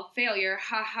fear of all, failure.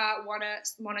 Haha,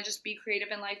 wanna just be creative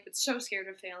in life, but so scared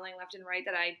of failing left and right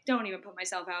that I don't even put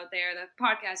myself out there. The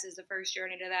podcast is the first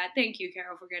journey to that. Thank you,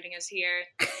 Carol, for getting us here.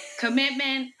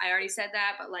 Commitment. I already said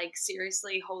that, but like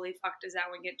seriously, holy fuck, does that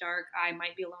one get dark? I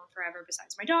might be alone forever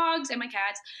besides my dogs and my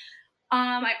cats.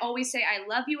 I always say I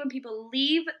love you when people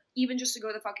leave, even just to go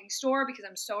to the fucking store, because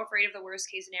I'm so afraid of the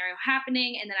worst case scenario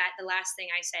happening. And then the last thing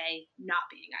I say, not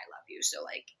being I love you. So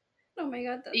like, Oh my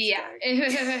God, that's yeah,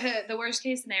 dark. the worst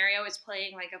case scenario is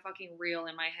playing like a fucking reel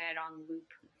in my head on loop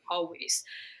always.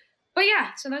 But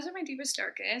yeah, so those are my deepest,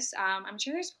 darkest. I'm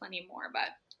sure there's plenty more, but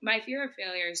my fear of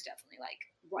failure is definitely like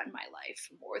run my life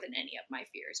more than any of my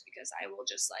fears, because I will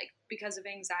just like, because of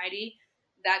anxiety,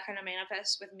 that kind of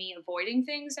manifests with me avoiding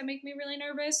things that make me really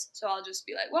nervous. So I'll just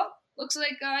be like, well, looks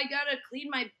like I gotta clean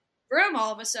my room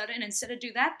all of a sudden instead of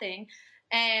do that thing.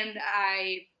 And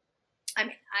I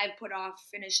mean, I've put off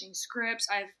finishing scripts.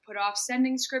 I've put off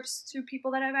sending scripts to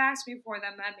people that have asked me for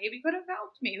them that maybe could have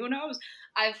helped me. Who knows?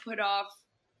 I've put off,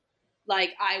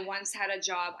 like, I once had a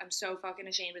job. I'm so fucking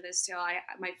ashamed of this still.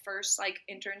 My first, like,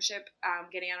 internship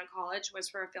getting out of college was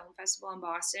for a film festival in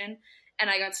Boston. And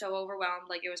I got so overwhelmed.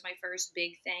 Like, it was my first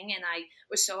big thing. And I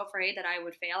was so afraid that I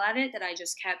would fail at it that I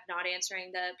just kept not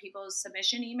answering the people's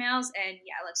submission emails. And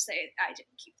yeah, let's say I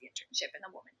didn't keep the internship and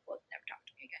the woman will never talk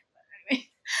to me again. But anyway,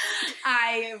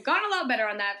 I've gotten a lot better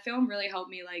on that. Film really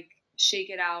helped me, like, shake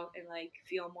it out and, like,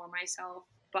 feel more myself.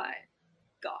 But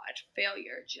God,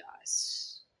 failure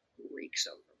just reeks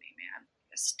over me, man.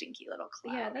 A stinky little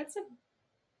cloud. Yeah,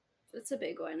 that's a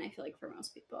big one, I feel like, for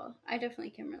most people. I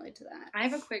definitely can relate to that. I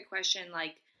have a quick question,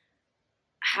 like,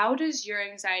 how does your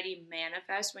anxiety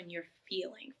manifest when you're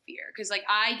feeling fear? Because, like,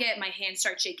 I get my hands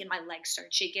start shaking, my legs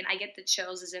start shaking. I get the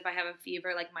chills as if I have a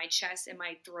fever, like my chest and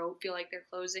my throat feel like they're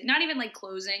closing. Not even like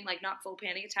closing, like not full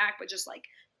panic attack, but just like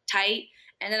tight.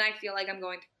 And then I feel like I'm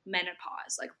going through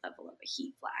menopause, like level of a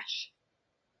heat flash.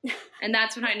 And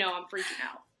that's when I know I'm freaking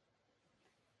out.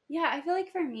 Yeah, I feel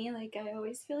like for me, like, I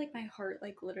always feel like my heart,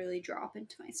 like, literally drop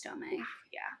into my stomach.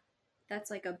 Yeah.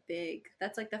 That's, like,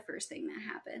 that's, like, the first thing that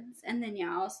happens. And then,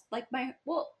 yeah, I'll, like,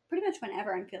 pretty much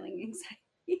whenever I'm feeling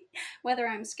anxiety, whether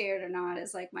I'm scared or not,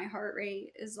 is, like, my heart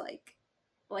rate is, like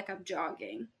I'm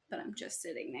jogging, but I'm just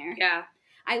sitting there. Yeah.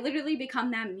 I literally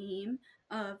become that meme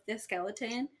of the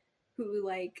skeleton who,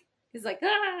 like, is like,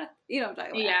 ah! You know what I'm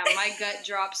talking about. Yeah, my gut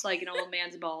drops like an old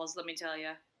man's balls, let me tell you.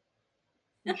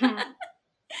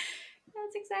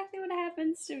 That's exactly what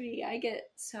happens to me. I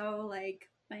get so, like,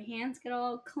 my hands get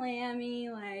all clammy,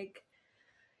 like,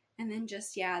 and then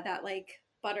just, yeah, that, like,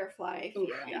 butterfly feeling.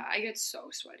 Oof, yeah, I get so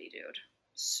sweaty, dude.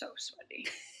 So sweaty.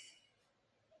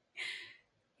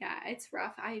 Yeah, it's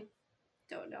rough. I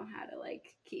don't know how to,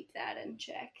 like, keep that in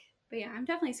check. But yeah, I'm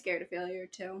definitely scared of failure,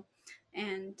 too.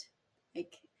 And,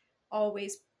 like,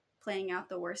 always playing out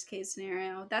the worst case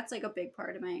scenario. That's, like, a big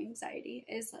part of my anxiety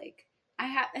is, like,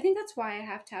 I think that's why I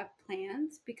have to have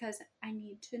plans, because I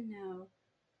need to know,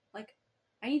 like,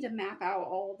 I need to map out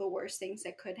all the worst things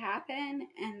that could happen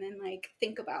and then, like,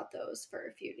 think about those for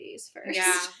a few days first.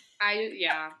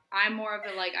 Yeah. I'm more of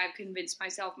the, like, I've convinced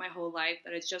myself my whole life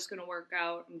that it's just going to work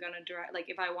out. I'm going to direct. Like,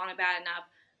 if I want it bad enough,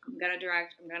 I'm going to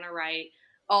direct. I'm going to write.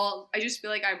 I just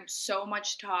feel like I'm so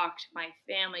much talk to my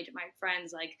family, to my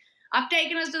friends. Like, I'm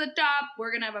taking us to the top. We're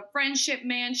going to have a friendship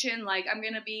mansion. Like, I'm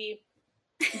going to be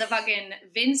the fucking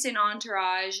Vincent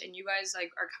entourage, and you guys, like,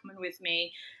 are coming with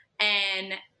me.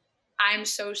 And I'm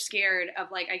so scared of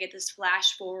like, I get this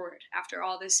flash forward after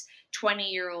all this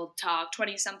 20-year-old talk,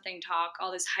 20-something talk,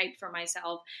 all this hype for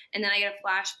myself. And then I get a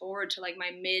flash forward to like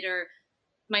my mid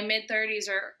 30s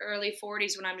or early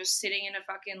 40s when I'm just sitting in a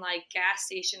fucking like gas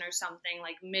station or something,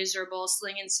 like miserable,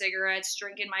 slinging cigarettes,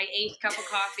 drinking my 8th cup of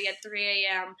coffee at 3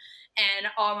 a.m. And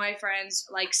all my friends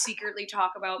like secretly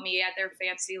talk about me at their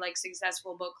fancy like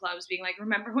successful book clubs, being like,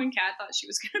 remember when Kat thought she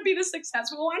was going to be the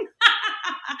successful one?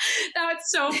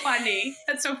 That's so funny.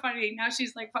 That's so funny. Now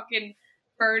she's like fucking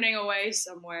burning away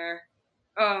somewhere.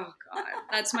 Oh God.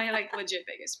 That's my like legit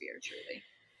biggest fear, truly.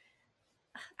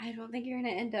 I don't think you're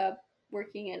going to end up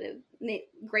working at a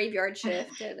graveyard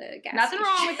shift at a gas Nothing station.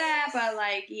 wrong with that, but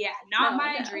like, yeah, not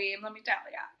my dream, let me tell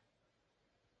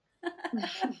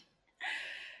you.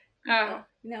 Oh.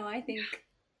 No, I think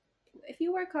if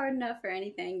you work hard enough for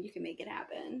anything, you can make it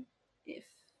happen. If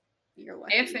you're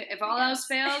lucky. If all else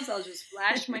fails, I'll just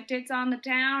flash my tits on the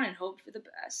town and hope for the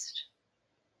best.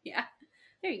 Yeah.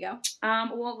 There you go.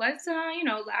 Well, let's,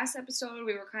 last episode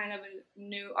we were kind of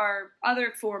our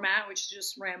other format, which is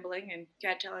just rambling and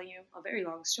Kat telling you a very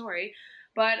long story.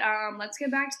 But let's get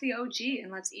back to the OG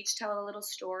and let's each tell a little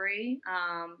story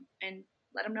and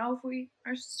let them know if we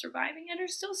are surviving it or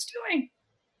still stewing.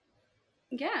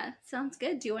 Yeah, sounds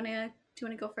good. Do you want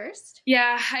to go first?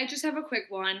 Yeah, I just have a quick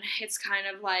one. It's kind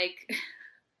of like...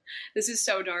 This is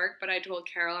so dark, but I told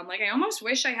Carol, I'm like, I almost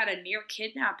wish I had a near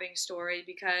kidnapping story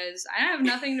because I have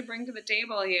nothing to bring to the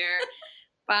table here.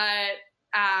 But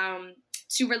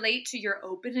to relate to your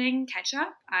opening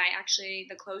catch-up,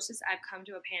 the closest I've come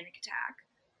to a panic attack.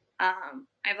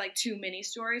 I have like 2 mini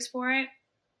stories for it.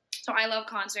 So I love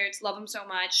concerts, love them so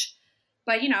much.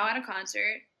 But, at a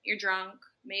concert, you're drunk,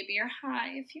 maybe you're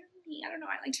high. If you're me, I don't know,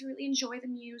 I like to really enjoy the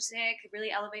music,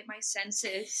 really elevate my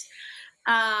senses.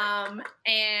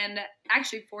 And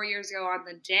actually 4 years ago on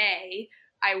the day,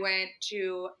 I went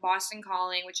to Boston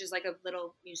Calling, which is like a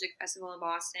little music festival in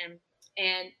Boston.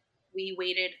 And we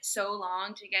waited so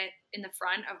long to get in the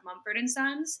front of Mumford &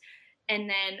 Sons. And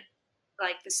then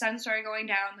like the sun started going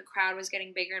down, the crowd was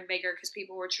getting bigger and bigger because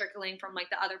people were trickling from like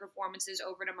the other performances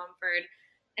over to Mumford.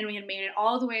 And we had made it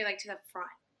all the way like to the front.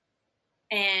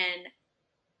 And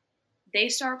they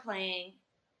start playing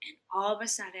and all of a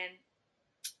sudden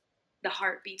the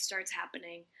heartbeat starts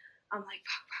happening. I'm like,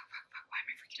 fuck, why am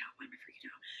I freaking out?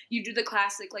 You do the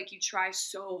classic, like you try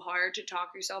so hard to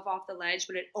talk yourself off the ledge,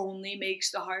 but it only makes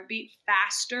the heartbeat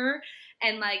faster.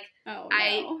 And like,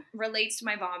 I relates to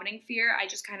my vomiting fear. I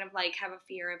just kind of like have a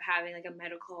fear of having like a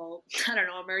medical,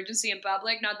 emergency in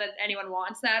public. Not that anyone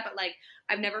wants that, but like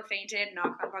I've never fainted,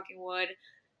 knock on fucking wood.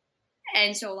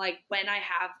 And so like when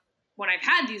I've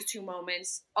had these 2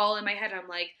 moments, all in my head, I'm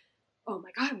like, oh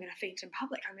my God, I'm going to faint in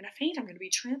public. I'm going to faint. I'm going to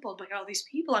be trampled by all these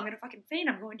people. I'm going to fucking faint.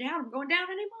 I'm going down any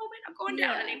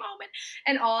moment.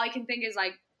 And all I can think is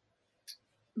like,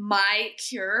 my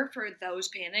cure for those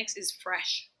panics is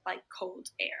fresh, like cold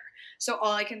air. So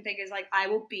all I can think is like, I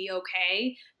will be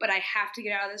okay, but I have to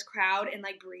get out of this crowd and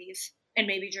like breathe and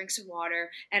maybe drink some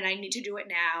water. And I need to do it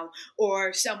now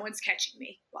or someone's catching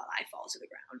me while I fall to the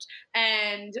ground.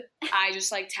 And I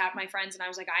just like tapped my friends and I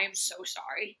was like, I am so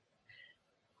sorry.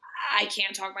 I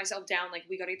can't talk myself down. Like,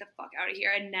 we gotta get the fuck out of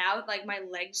here. And now, like, my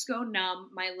legs go numb.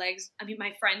 My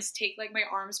friends take, like, my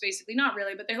arms, basically. Not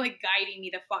really, but they're, like, guiding me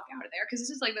the fuck out of there. Because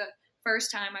this is, like, the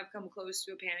first time I've come close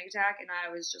to a panic attack. And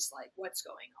I was just like, what's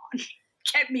going on?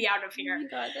 Get me out of here. Oh, my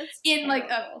God, that's in, terrible. Like,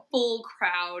 a full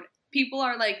crowd. People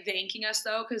are, like, thanking us,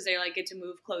 though, because they, like, get to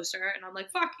move closer. And I'm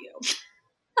like, fuck you.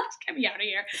 Get me out of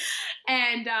here.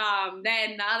 And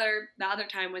then the other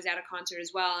time was at a concert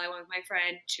as well. I went with my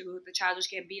friend to the Childish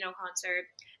Gambino concert,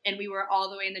 and we were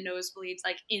all the way in the nosebleeds,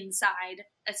 like inside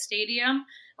a stadium,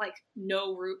 like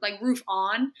no roof, like roof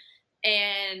on.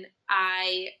 And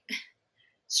I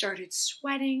started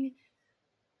sweating.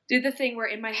 Did the thing where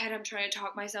in my head I'm trying to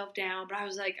talk myself down, but I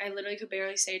was like, I literally could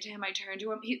barely say it to him. I turned to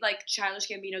him. He, like, Childish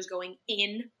Gambino's going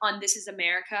in on This Is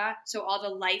America, so all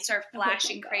the lights are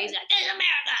flashing crazy, like, This is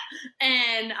America!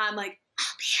 And I'm like,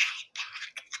 I'll be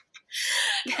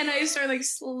right back. And I start, like,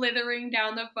 slithering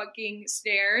down the fucking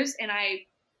stairs, and I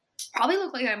probably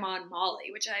look like I'm on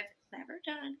Molly, which I've never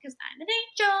done because I'm an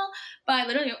angel, but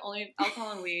literally only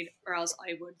alcohol and weed, or else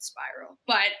I would spiral.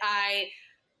 But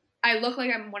I look like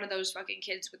I'm one of those fucking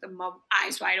kids with the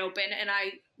eyes wide open, and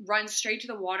I run straight to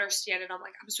the water stand, and I'm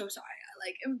like, I'm so sorry.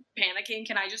 I am panicking.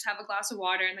 Can I just have a glass of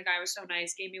water? And the guy was so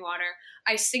nice, gave me water.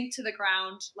 I sink to the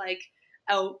ground, like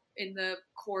out in the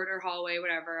corridor hallway,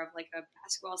 whatever, of like a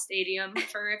basketball stadium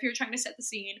for if you're trying to set the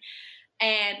scene.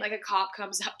 And like a cop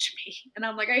comes up to me, and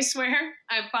I'm like, I swear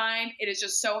I'm fine. It is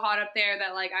just so hot up there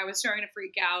that like I was starting to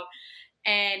freak out.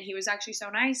 And he was actually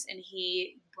so nice, and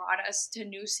he brought us to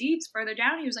new seats further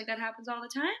down. He was like, that happens all the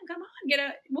time. Come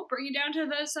on, we'll bring you down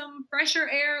to some fresher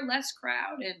air, less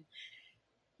crowd, and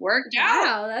worked out.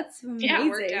 Wow, that's amazing. Yeah,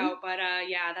 worked out. But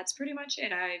yeah, that's pretty much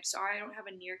it. I'm sorry I don't have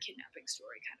a near kidnapping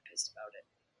story. Kind of pissed about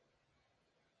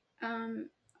it.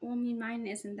 Well, I mean, mine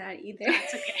isn't that either.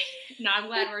 That's okay. No, I'm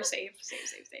glad we're safe.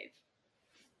 Safe.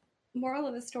 Moral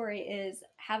of the story is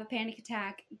have a panic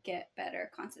attack, get better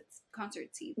concert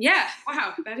seats. Yeah,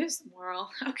 wow, that is the moral.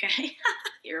 Okay,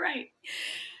 you're right.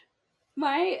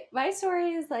 My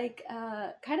story is like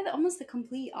kind of almost the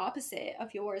complete opposite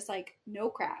of yours. Like no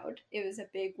crowd. It was a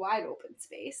big, wide open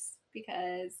space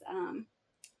because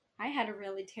I had a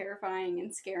really terrifying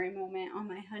and scary moment on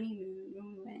my honeymoon when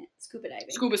we went scuba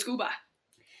diving. Scuba.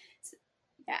 So,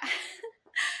 yeah.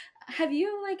 Have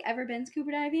you like ever been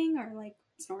scuba diving or like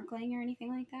snorkeling or anything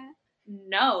like that?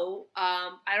 No,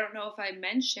 I don't know if I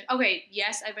mentioned. Okay,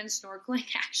 yes, I've been snorkeling.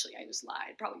 Actually, I just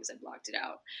lied, probably because I blocked it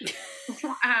out.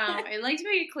 I'd like to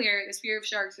make it clear: this fear of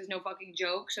sharks is no fucking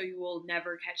joke. So you will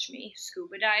never catch me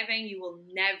scuba diving. You will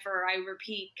never, I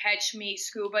repeat, catch me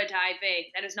scuba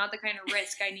diving. That is not the kind of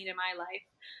risk I need in my life.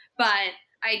 But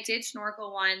I did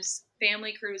snorkel once,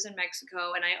 family cruise in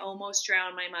Mexico, and I almost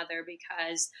drowned my mother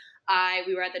because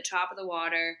we were at the top of the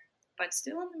water, but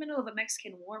still in the middle of a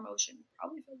Mexican warm ocean,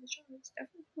 probably filled with sharks,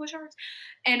 definitely full of sharks.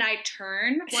 And I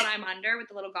turn when I'm under with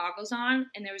the little goggles on,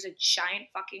 and there was a giant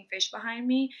fucking fish behind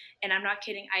me, and I'm not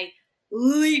kidding, I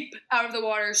leap out of the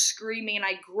water screaming, and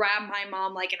I grab my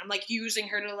mom, like, and I'm like using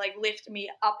her to like lift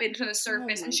me up into the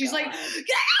surface, and she's like, get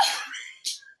out!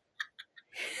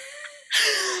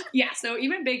 Yeah, so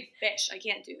even big fish I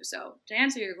can't do. So to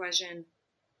answer your question,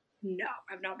 no,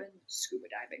 I've not been scuba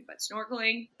diving, but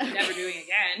snorkeling, never doing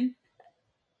again.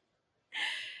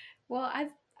 Well,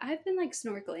 I've been like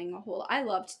snorkeling I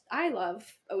love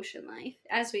ocean life,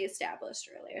 as we established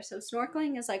earlier. So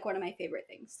snorkeling is like one of my favorite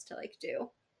things to like do.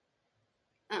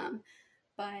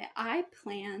 But I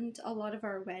planned a lot of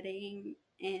our wedding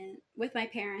and with my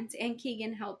parents, and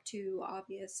Keegan helped too,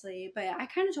 obviously. But I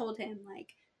kind of told him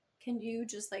like, can you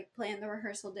just like plan the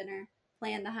rehearsal dinner,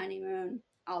 plan the honeymoon?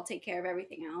 I'll take care of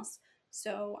everything else.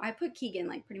 So I put Keegan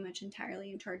like pretty much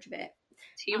entirely in charge of it.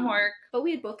 Teamwork. But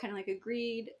we had both kind of like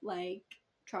agreed like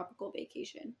tropical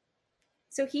vacation.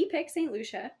 So he picked St.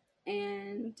 Lucia,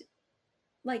 and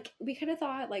like we kind of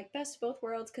thought like best of both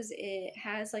worlds because it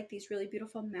has like these really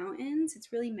beautiful mountains.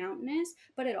 It's really mountainous,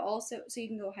 but it also, so you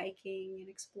can go hiking and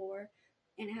explore,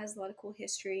 and it has a lot of cool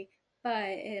history. But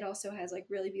it also has like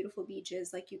really beautiful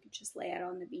beaches. Like you could just lay out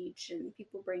on the beach and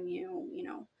people bring you,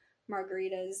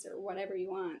 margaritas or whatever you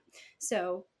want.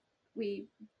 So we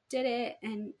did it,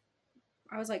 and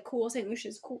I was like, cool, St.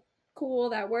 Lucia's cool,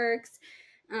 that works.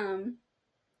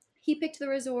 He picked the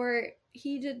resort.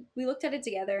 We looked at it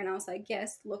together, and I was like,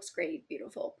 yes, looks great,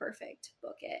 beautiful, perfect,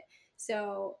 book it.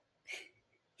 So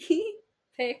he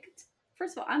picked,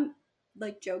 first of all, I'm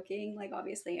like joking, like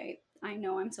obviously I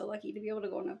know I'm so lucky to be able to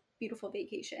go on a beautiful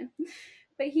vacation,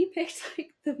 but he picked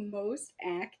like the most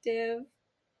active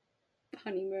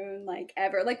honeymoon like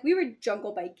ever. Like we were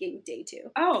jungle biking day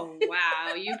 2. Oh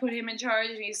wow, you put him in charge,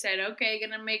 and he said, okay,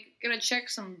 gonna check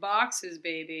some boxes,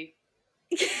 baby.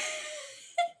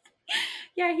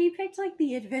 Yeah, he picked like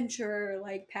the adventure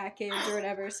like package or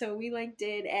whatever, so we like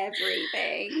did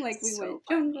everything. Like we went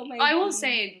jungle biking. I will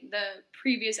say the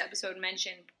previous episode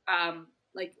mentioned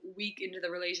like week into the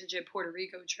relationship Puerto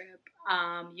Rico trip,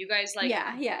 you guys like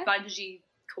bungee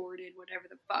corded, whatever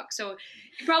the fuck. So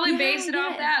you probably based it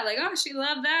off that, like, oh, she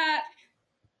loved that.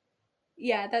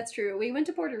 Yeah, that's true. We went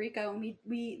to Puerto Rico, and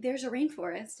we there's a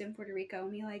rainforest in Puerto Rico,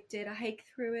 and we like did a hike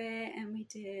through it, and we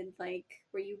did like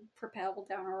where you propel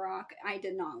down a rock. I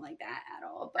did not like that at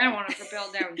all. But I don't want to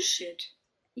propel down shit.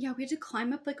 Yeah, we had to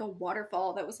climb up like a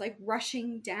waterfall that was like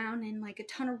rushing down in like a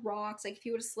ton of rocks. Like if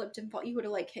you would have slipped and fall, you would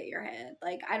have like hit your head.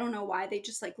 Like I don't know why they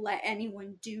just like let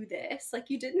anyone do this. Like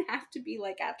you didn't have to be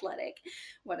like athletic,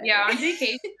 whatever. Yeah, on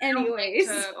vacation, anyways,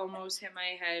 I to almost hit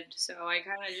my head, so I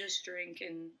kind of just drink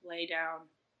and lay down.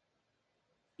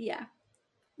 Yeah,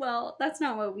 well, that's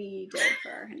not what we did for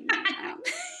our honeymoon.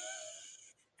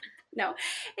 No,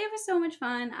 it was so much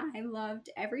fun. I loved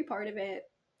every part of it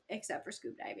except for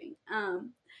scuba diving.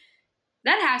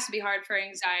 That has to be hard for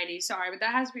anxiety. Sorry, but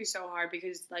that has to be so hard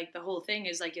because, like, the whole thing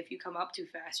is, like, if you come up too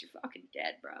fast, you're fucking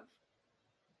dead, bruv.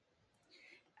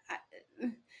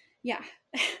 Yeah.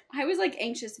 I was, like,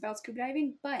 anxious about scuba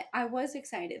diving, but I was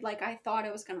excited. Like, I thought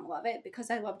I was going to love it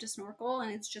because I love to snorkel,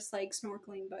 and it's just, like,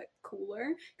 snorkeling but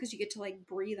cooler because you get to, like,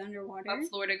 breathe underwater. A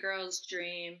Florida girl's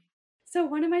dream. So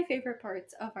one of my favorite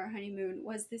parts of our honeymoon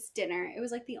was this dinner. It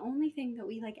was like the only thing that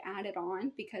we like added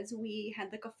on because we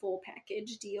had like a full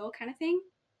package deal kind of thing.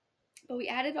 But we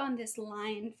added on this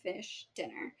lionfish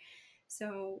dinner.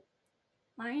 So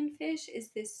lionfish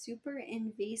is this super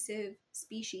invasive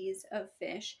species of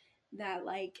fish that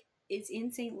like is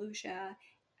in St. Lucia.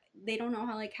 They don't know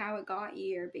how it got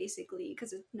here basically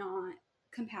because it's not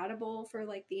compatible for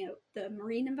like the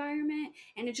marine environment,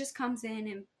 and it just comes in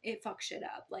and it fucks shit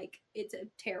up. Like it's a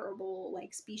terrible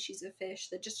like species of fish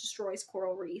that just destroys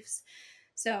coral reefs.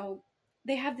 So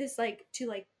they have this like to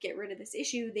like get rid of this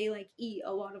issue, they like eat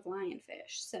a lot of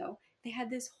lionfish. So they had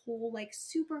this whole like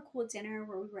super cool dinner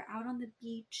where we were out on the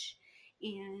beach,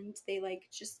 and they like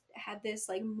just had this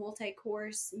like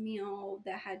multi-course meal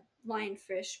that had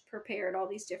lionfish prepared all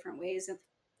these different ways of,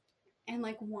 and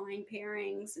like wine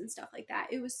pairings and stuff like that.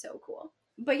 It was so cool.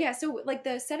 But yeah, so like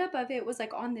the setup of it was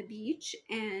like on the beach,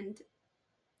 and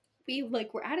we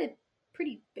like were at a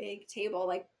pretty big table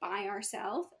like by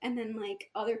ourselves, and then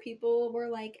like other people were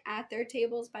like at their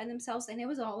tables by themselves, and it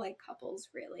was all like couples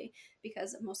really,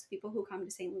 because most of the people who come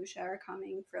to St. Lucia are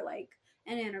coming for like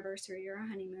an anniversary or a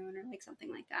honeymoon or like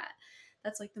something like that.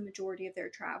 That's like the majority of their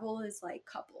travel is like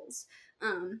couples.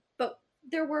 But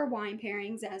there were wine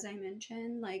pairings, as I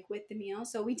mentioned, like with the meal,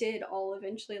 so we did all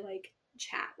eventually like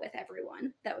chat with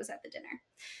everyone that was at the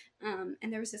dinner.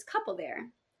 And there was this couple there,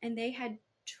 and they had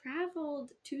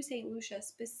traveled to St. Lucia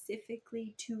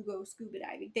specifically to go scuba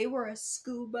diving. They were a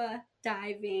scuba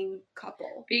diving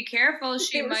couple. Be careful,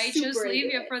 she might just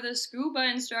leave you for the scuba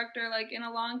instructor like in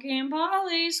Along Came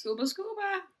Polly. Scuba.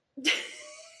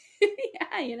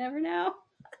 Yeah, you never know.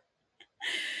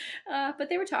 But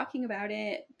they were talking about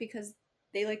it because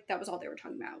they like that was all they were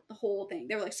talking about the whole thing.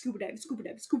 They were like scuba diving.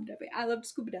 I love to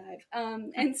scuba dive.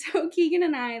 And so Keegan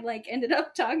and I like ended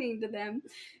up talking to them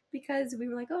because we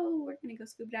were like, oh, we're gonna go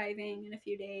scuba diving in a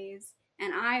few days,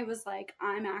 and I was like,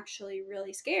 I'm actually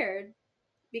really scared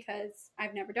because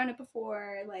I've never done it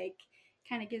before. Like,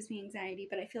 kind of gives me anxiety,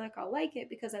 but I feel like I'll like it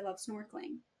because I love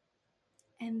snorkeling.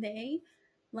 And they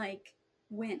like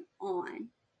went on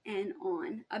and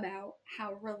on about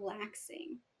how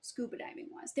relaxing scuba diving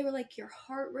was. They were like, your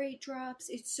heart rate drops,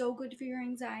 it's so good for your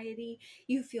anxiety,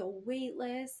 you feel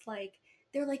weightless. Like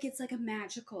they're like, it's like a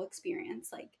magical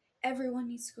experience, like everyone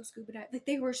needs to go scuba dive. Like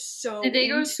they were so Did they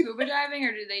go scuba diving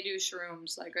or did they do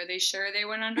shrooms? Like, are they sure they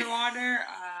went underwater?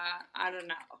 I don't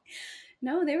know.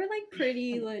 No, they were like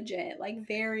pretty legit, like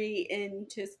very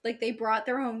into, like they brought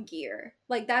their own gear.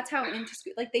 Like that's how into,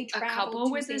 like they traveled. A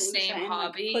couple with the same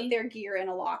hobby, like, put their gear in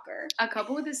a locker. A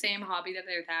couple with the same hobby that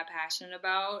they're that passionate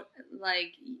about,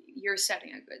 like you're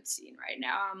setting a good scene right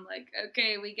now. I'm like,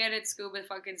 okay, we get it, Scuba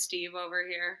fucking Steve over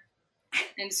here,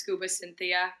 and Scuba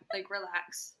Cynthia, like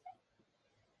relax.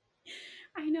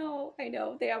 I know.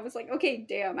 I was like, okay,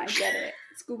 damn, I get it.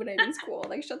 Scuba diving's cool.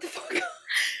 Like, shut the fuck up.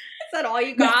 Is that all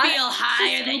you got? You feel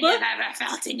higher than you've ever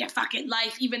felt in your fucking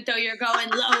life, even though you're going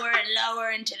lower and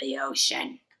lower into the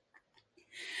ocean.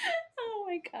 Oh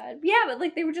my god. Yeah, but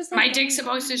like they were just like, my dick's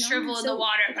supposed to shrivel in the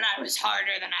water, but I was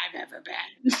harder than I've ever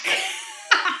been.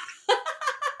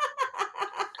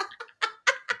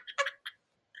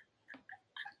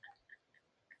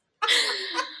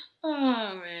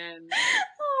 Oh man.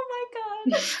 Oh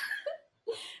my god.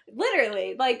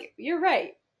 Literally, like, you're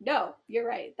right. No, you're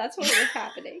right. That's what was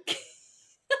happening.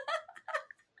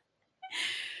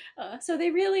 So they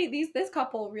really, this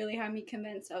couple really had me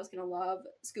convinced I was gonna love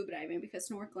scuba diving, because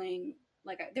snorkeling,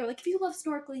 like they were like, if you love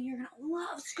snorkeling, you're gonna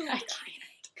love scuba diving.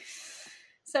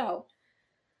 So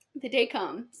the day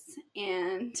comes,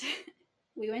 and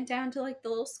we went down to like the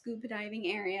little scuba diving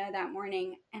area that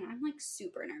morning, and I'm like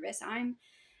super nervous. I'm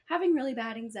having really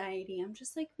bad anxiety. I'm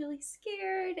just like really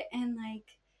scared, and like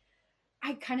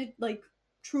I kind of like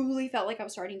truly felt like I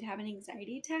was starting to have an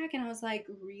anxiety attack, and I was like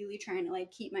really trying to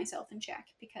like keep myself in check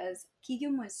because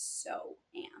Keegan was so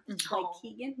amped. Like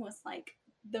Keegan was like,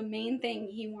 the main thing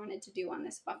he wanted to do on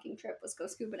this fucking trip was go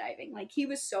scuba diving. Like he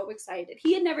was so excited.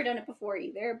 He had never done it before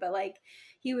either, but like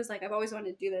he was like, I've always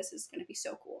wanted to do this. It's gonna be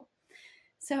so cool.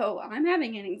 So I'm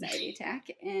having an anxiety attack,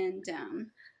 and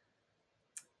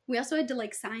we also had to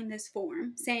like sign this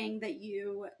form saying that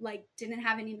you like didn't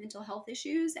have any mental health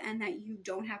issues and that you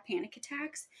don't have panic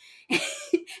attacks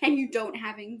and you don't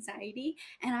have anxiety.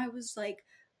 And I was like,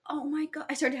 oh my god,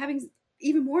 I started having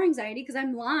even more anxiety because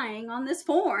I'm lying on this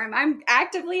form. I'm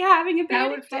actively having a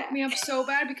panic attack. That would fuck me up so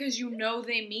bad, because you know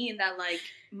they mean that. Like,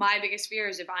 my biggest fear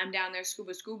is if I'm down there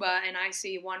scuba and I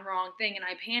see one wrong thing and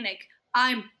I panic,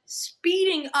 I'm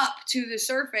speeding up to the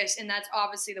surface, and that's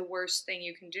obviously the worst thing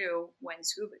you can do when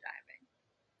scuba diving.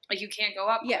 Like, you can't go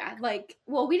up. Yeah, like,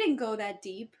 well, we didn't go that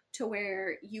deep, to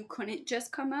where you couldn't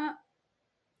just come up.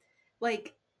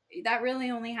 Like, that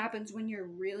really only happens when you're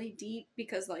really deep,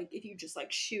 because, like, if you just,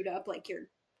 like, shoot up, like, you're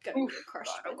gonna get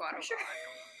crushed by the pressure.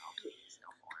 No, please, no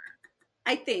more.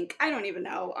 I think. I don't even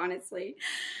know, honestly.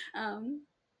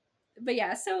 But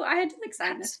yeah, so I had to, like,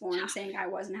 sign this form saying I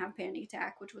wasn't having a panic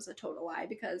attack, which was a total lie,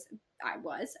 because I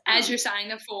was. As you're signing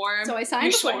the form, so I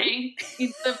signed the sweating,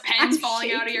 the pen's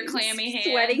falling out of your clammy hands.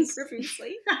 Sweating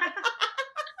profusely.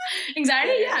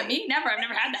 Anxiety? Yeah, me? Never. I've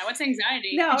never had that. What's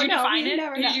anxiety? No, Did you define it?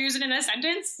 Never, Did you use it in a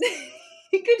sentence?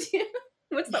 Could you?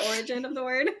 What's the origin of the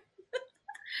word?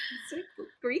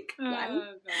 Greek? Latin?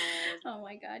 Oh, God. Oh,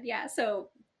 my God. Yeah, so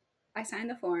I signed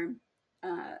the form.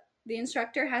 The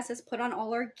instructor has us put on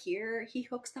all our gear. He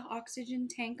hooks the oxygen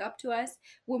tank up to us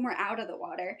when we're out of the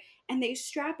water. And they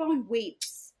strap on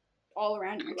weights all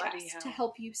around your chest to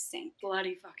help you sink.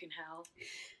 Bloody fucking hell.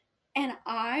 And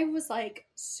I was, like,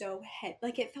 so heavy.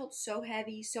 Like, it felt so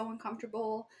heavy, so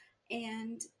uncomfortable.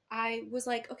 And I was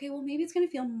like, okay, well, maybe it's going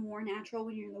to feel more natural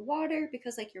when you're in the water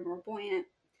because, like, you're more buoyant.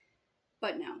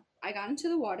 But no, I got into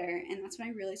the water, and that's when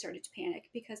I really started to panic,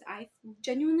 because I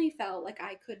genuinely felt like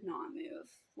I could not move.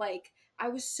 Like, I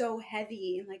was so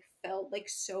heavy and, like, felt, like,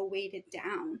 so weighted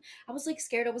down. I was, like,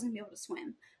 scared I wasn't going to be able to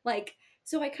swim. Like,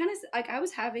 so I kind of, like, I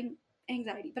was having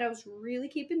anxiety, but I was really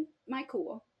keeping my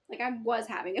cool. Like, I was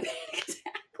having a panic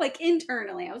attack, like,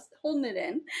 internally. I was holding it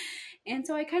in. And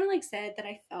so I kind of, like, said that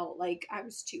I felt like I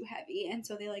was too heavy. And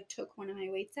so they, like, took one of my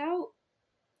weights out.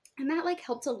 And that, like,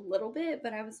 helped a little bit,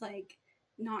 but I was, like,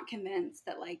 not convinced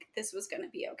that, like, this was going to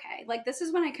be okay. Like, this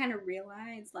is when I kind of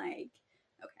realized, like,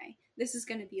 okay, this is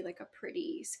going to be, like, a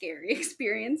pretty scary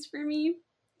experience for me.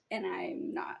 And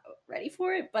I'm not ready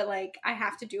for it. But, like, I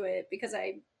have to do it because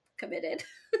I committed.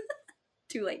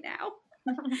 Too late now.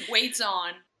 Weights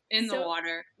on. In the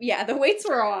water. Yeah, the weights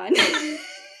were on.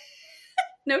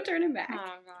 No turning back.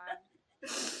 Oh, God.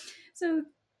 So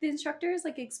the instructor is,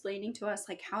 like, explaining to us,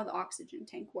 like, how the oxygen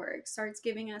tank works. Starts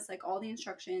giving us, like, all the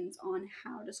instructions on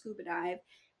how to scuba dive.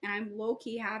 And I'm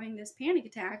low-key having this panic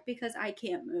attack because I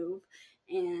can't move.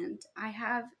 And I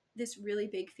have this really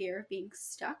big fear of being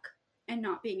stuck and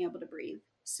not being able to breathe.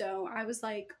 So I was,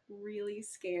 like, really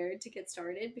scared to get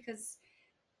started because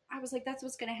I was like, that's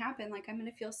what's going to happen. Like, I'm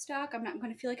going to feel stuck. I'm not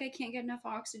going to feel like I can't get enough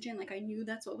oxygen. Like, I knew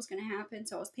that's what was going to happen.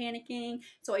 So I was panicking.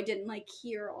 So I didn't, like,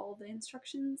 hear all the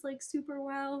instructions, like, super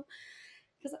well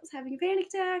because I was having a panic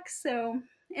attack. So,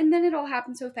 and then it all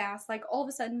happened so fast. Like, all of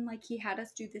a sudden, like, he had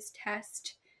us do this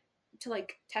test to,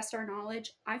 like, test our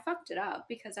knowledge. I fucked it up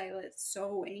because I was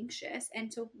so anxious.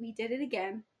 And so we did it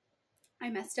again. I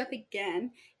messed up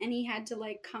again. And he had to,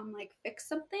 like, come, like, fix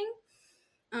something.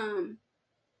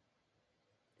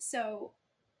 So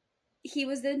he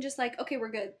was then just like, okay,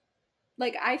 we're good.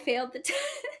 Like, I failed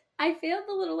I failed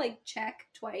the little, like, check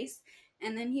twice.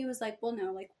 And then he was like, well,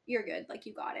 no, like, you're good. Like,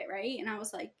 you got it, right? And I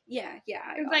was like, yeah,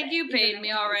 I got it. You paid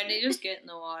me already. Just get in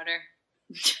the water.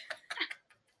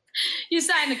 You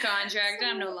signed the contract. So,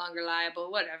 I'm no longer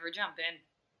liable. Whatever. Jump in.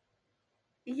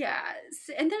 Yeah.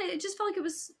 And then it just felt like it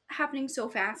was happening so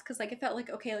fast because, like, it felt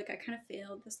like, okay, like, I kind of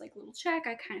failed this, like, little check.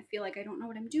 I kind of feel like I don't know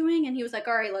what I'm doing. And he was like,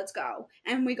 all right, let's go.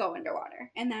 And we go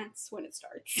underwater. And that's when it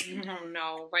starts. Oh,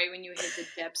 no. Right when you hit the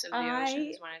depths of the ocean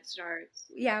is when it starts.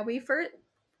 Yeah,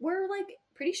 we're, like,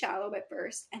 pretty shallow at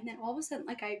first. And then all of a sudden,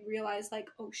 like, I realized, like,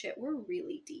 oh, shit, we're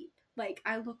really deep. Like,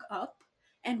 I look up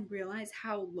and realize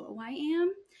how low I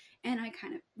am. And I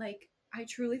kind of, like, I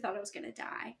truly thought I was going to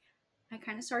die. I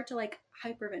kind of started to, like,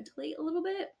 hyperventilate a little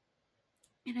bit.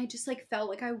 And I just, like, felt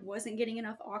like I wasn't getting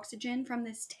enough oxygen from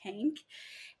this tank.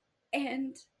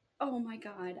 And, oh my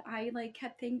God, I, like,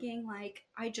 kept thinking, like,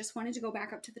 I just wanted to go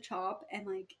back up to the top and,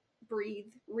 like, breathe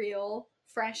real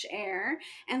fresh air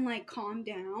and, like, calm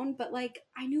down. But, like,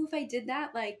 I knew if I did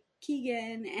that, like,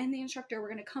 Keegan and the instructor were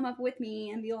going to come up with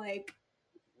me and be like,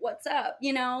 what's up?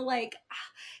 You know, like,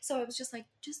 so I was just like,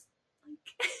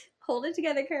 hold it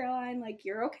together, Caroline, like,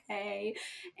 you're okay.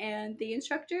 And the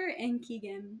instructor and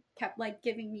Keegan kept, like,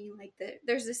 giving me, like,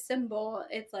 there's this symbol,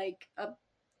 it's like a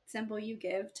symbol you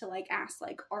give to, like, ask,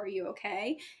 like, are you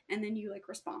okay? And then you, like,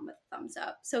 respond with a thumbs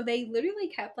up. So they literally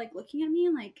kept, like, looking at me,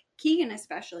 and, like, Keegan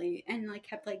especially, and, like,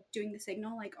 kept, like, doing the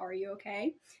signal, like, are you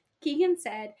okay? Keegan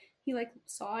said he, like,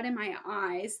 saw it in my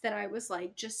eyes that I was,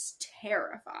 like, just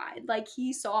terrified. Like,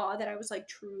 he saw that I was, like,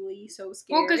 truly so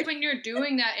scared. Well, because when you're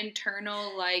doing that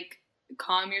internal, like,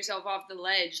 calm yourself off the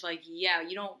ledge, like, yeah,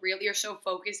 you don't really, you're so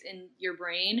focused in your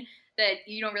brain that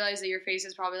you don't realize that your face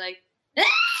is probably like,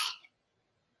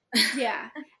 yeah.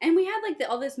 And we had, like,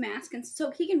 all this mask, and so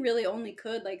Keegan really only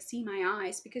could, like, see my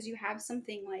eyes because you have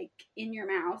something, like, in your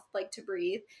mouth, like, to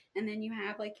breathe, and then you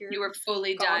have, like, your you were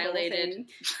fully dilated thing.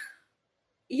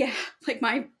 Yeah, like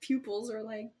my pupils are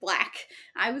like black.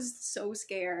 I was so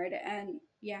scared. And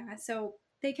yeah, so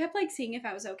they kept like seeing if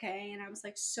I was okay. And I was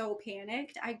like so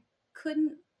panicked. I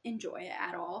couldn't enjoy it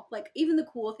at all. Like even the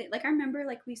cool thing, like I remember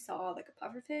like we saw like a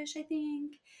pufferfish, I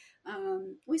think.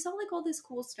 We saw like all this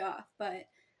cool stuff, but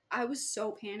I was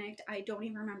so panicked. I don't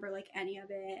even remember like any of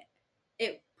it.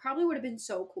 It probably would have been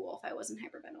so cool if I wasn't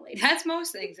hyperventilating. That's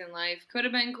most things in life. Could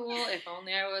have been cool if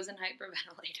only I wasn't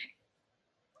hyperventilating.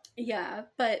 Yeah,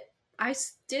 but I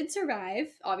did survive.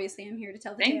 Obviously, I'm here to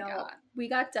tell the Thank tale. God. We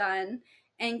got done,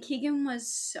 and Keegan was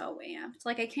so amped.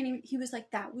 Like, I can't even, he was like,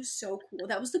 that was so cool.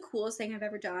 That was the coolest thing I've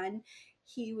ever done.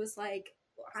 He was like,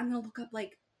 I'm gonna look up,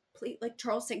 like, like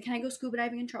Charleston. Can I go scuba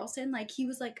diving in Charleston? Like, he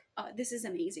was like, this is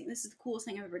amazing. This is the coolest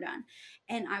thing I've ever done.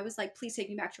 And I was like, please take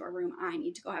me back to our room. I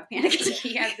need to go have panic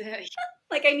attacks.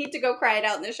 Like, I need to go cry it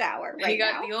out in the shower right now. He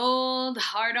got the old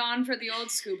hard on for the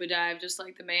old scuba dive, just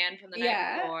like the man from the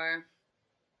night before.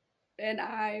 And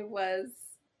I was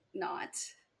not.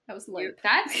 I was limp.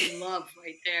 That's love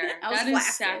right there.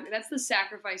 That's the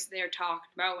sacrifice they're talking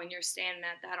about when you're standing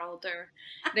at that altar.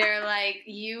 They're like,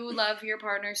 you love your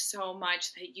partner so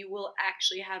much that you will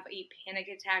actually have a panic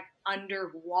attack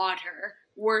underwater.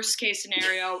 Worst case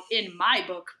scenario in my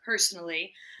book,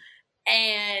 personally.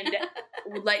 And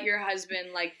let your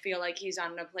husband like feel like he's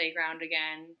on the playground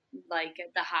again, like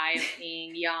at the high of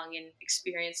being young and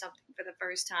experience something for the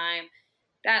first time.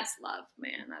 That's love,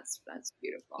 man. That's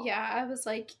beautiful. Yeah, I was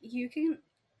like,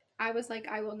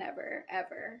 I will never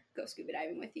ever go scuba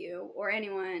diving with you or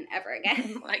anyone ever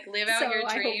again. Like live out your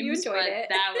dreams. I hope you enjoyed it.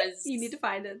 That was you need to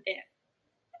find it. Yeah.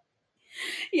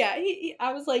 Yeah,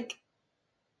 I was like,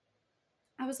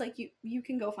 you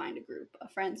can go find a group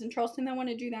of friends in Charleston that want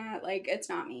to do that. Like, it's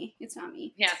not me. It's not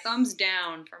me. Yeah, thumbs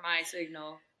down for my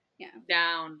signal. Yeah.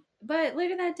 Down. But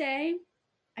later that day,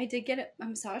 I did get a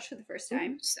massage for the first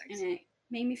time. Sexy. And it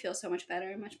made me feel so much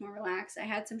better, much more relaxed. I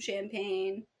had some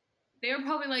champagne. They were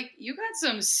probably like, you got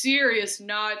some serious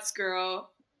knots,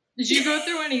 girl. Did you go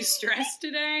through any stress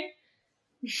today?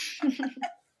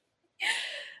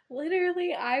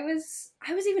 Literally, I was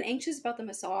even anxious about the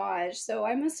massage, so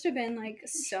I must have been like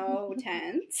so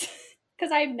tense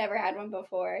because I've never had one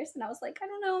before. And I was like, I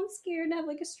don't know, I'm scared to have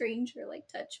like a stranger like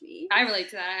touch me. I relate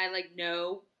to that. I like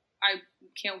no, I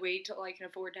can't wait till I can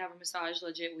afford to have a massage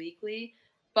legit weekly.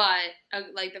 But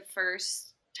like the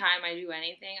first time I do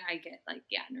anything, I get like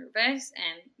nervous,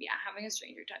 and having a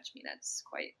stranger touch me, that's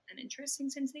quite an interesting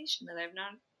sensation that I've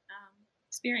not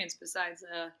experienced besides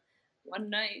a one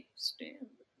night stand.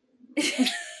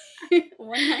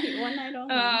 one night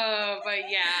only. But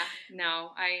yeah,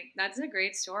 no, that's a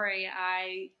great story.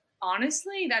 I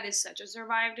honestly, that is such a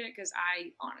survived it because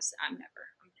I'm never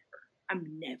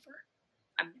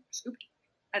scuba diving.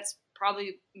 That's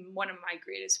probably one of my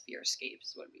greatest fear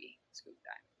escapes would be scuba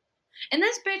diving. And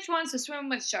this bitch wants to swim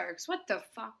with sharks. What the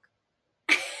fuck?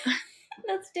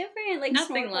 That's different. Like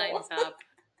nothing snorkel. lines up.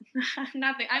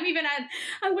 Nothing.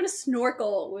 I'm gonna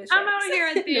snorkel with sharks. I'm out here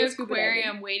at the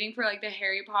aquarium waiting for like the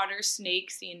Harry Potter snake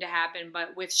scene to happen,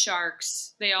 but with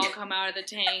sharks. They all come out of the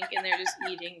tank and they're just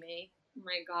eating me. Oh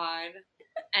my god.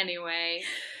 Anyway.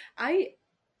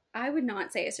 I would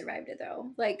not say I survived it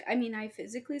though. Like, I mean, I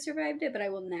physically survived it, but I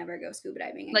will never go scuba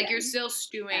diving again. Like, you're still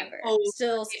stewing. Ever.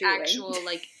 Still stewing. Actual,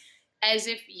 like, as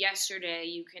if yesterday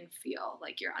you can feel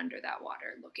like you're under that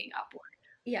water looking upward.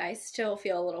 Yeah, I still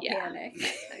feel a little panic.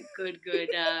 Good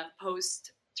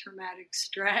post-traumatic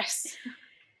stress.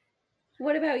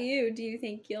 What about you? Do you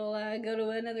think you'll go to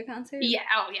another concert? Yeah,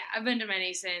 I've been to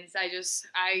many since.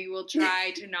 I will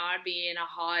try to not be in a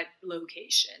hot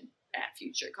location at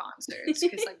future concerts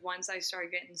because like once I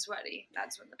start getting sweaty,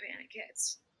 that's when the panic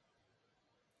hits.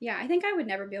 Yeah, I think I would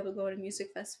never be able to go to a music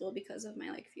festival because of my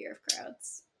like fear of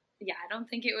crowds. Yeah, I don't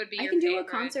think it would be. I can do a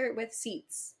concert with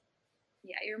seats.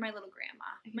 Yeah, you're my little grandma,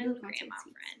 my little grandma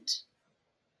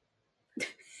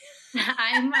friend.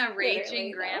 I'm a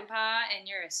raging grandpa, and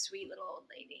you're a sweet little old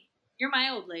lady. You're my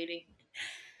old lady.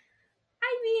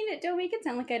 I mean, don't make it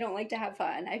sound like I don't like to have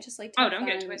fun. I just like to have fun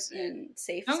get twisted. In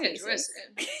safe don't spaces. Get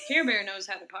twisted. Care Bear knows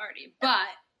how to party, but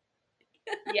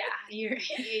yeah,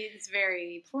 it's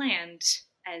very planned,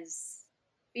 as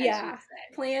you said.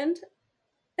 Planned.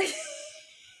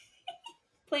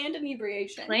 Planned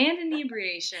inebriation. Planned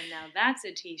inebriation. Now that's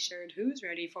a t-shirt. Who's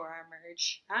ready for our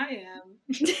merch? I am.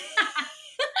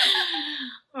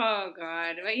 Oh,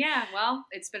 God. But yeah, well,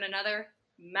 it's been another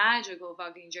magical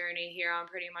fucking journey here on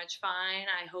Pretty Much Fine.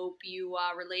 I hope you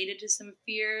related to some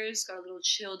fears, got a little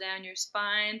chill down your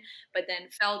spine, but then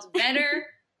felt better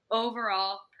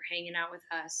overall for hanging out with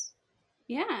us.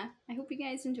 Yeah, I hope you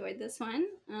guys enjoyed this one.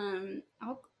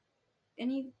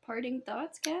 any parting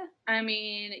thoughts, Kat? I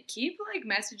mean, keep like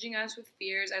messaging us with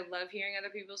fears. I love hearing other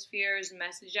people's fears.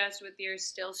 Message us with your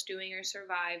still stewing or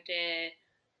survived it.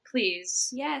 Please.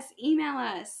 Yes, email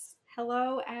us.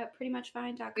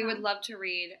 hello@prettymuchfine.com. We would love to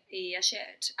read your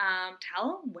shit.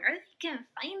 Tell them where they can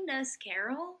find us,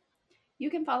 Carol. You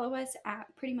can follow us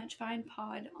at Pretty Much Fine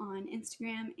Pod on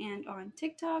Instagram and on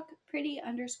TikTok,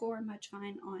 Pretty_Much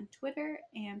Fine on Twitter,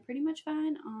 and Pretty Much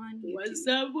Fine on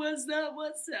YouTube.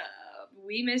 What's up?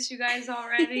 We miss you guys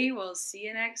already. We'll see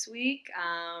you next week.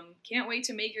 Can't wait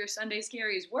to make your Sunday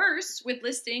scaries worse with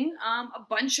listing a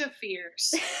bunch of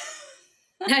fears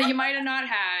that you might have not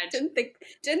had. Didn't think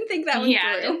that one through.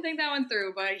 Yeah, didn't think that one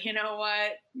through, but you know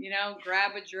what?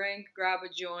 Grab a drink, grab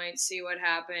a joint, see what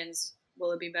happens.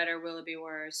 Will it be better? Will it be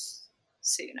worse?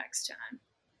 See you next time.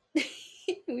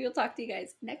 We will talk to you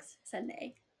guys next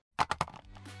Sunday.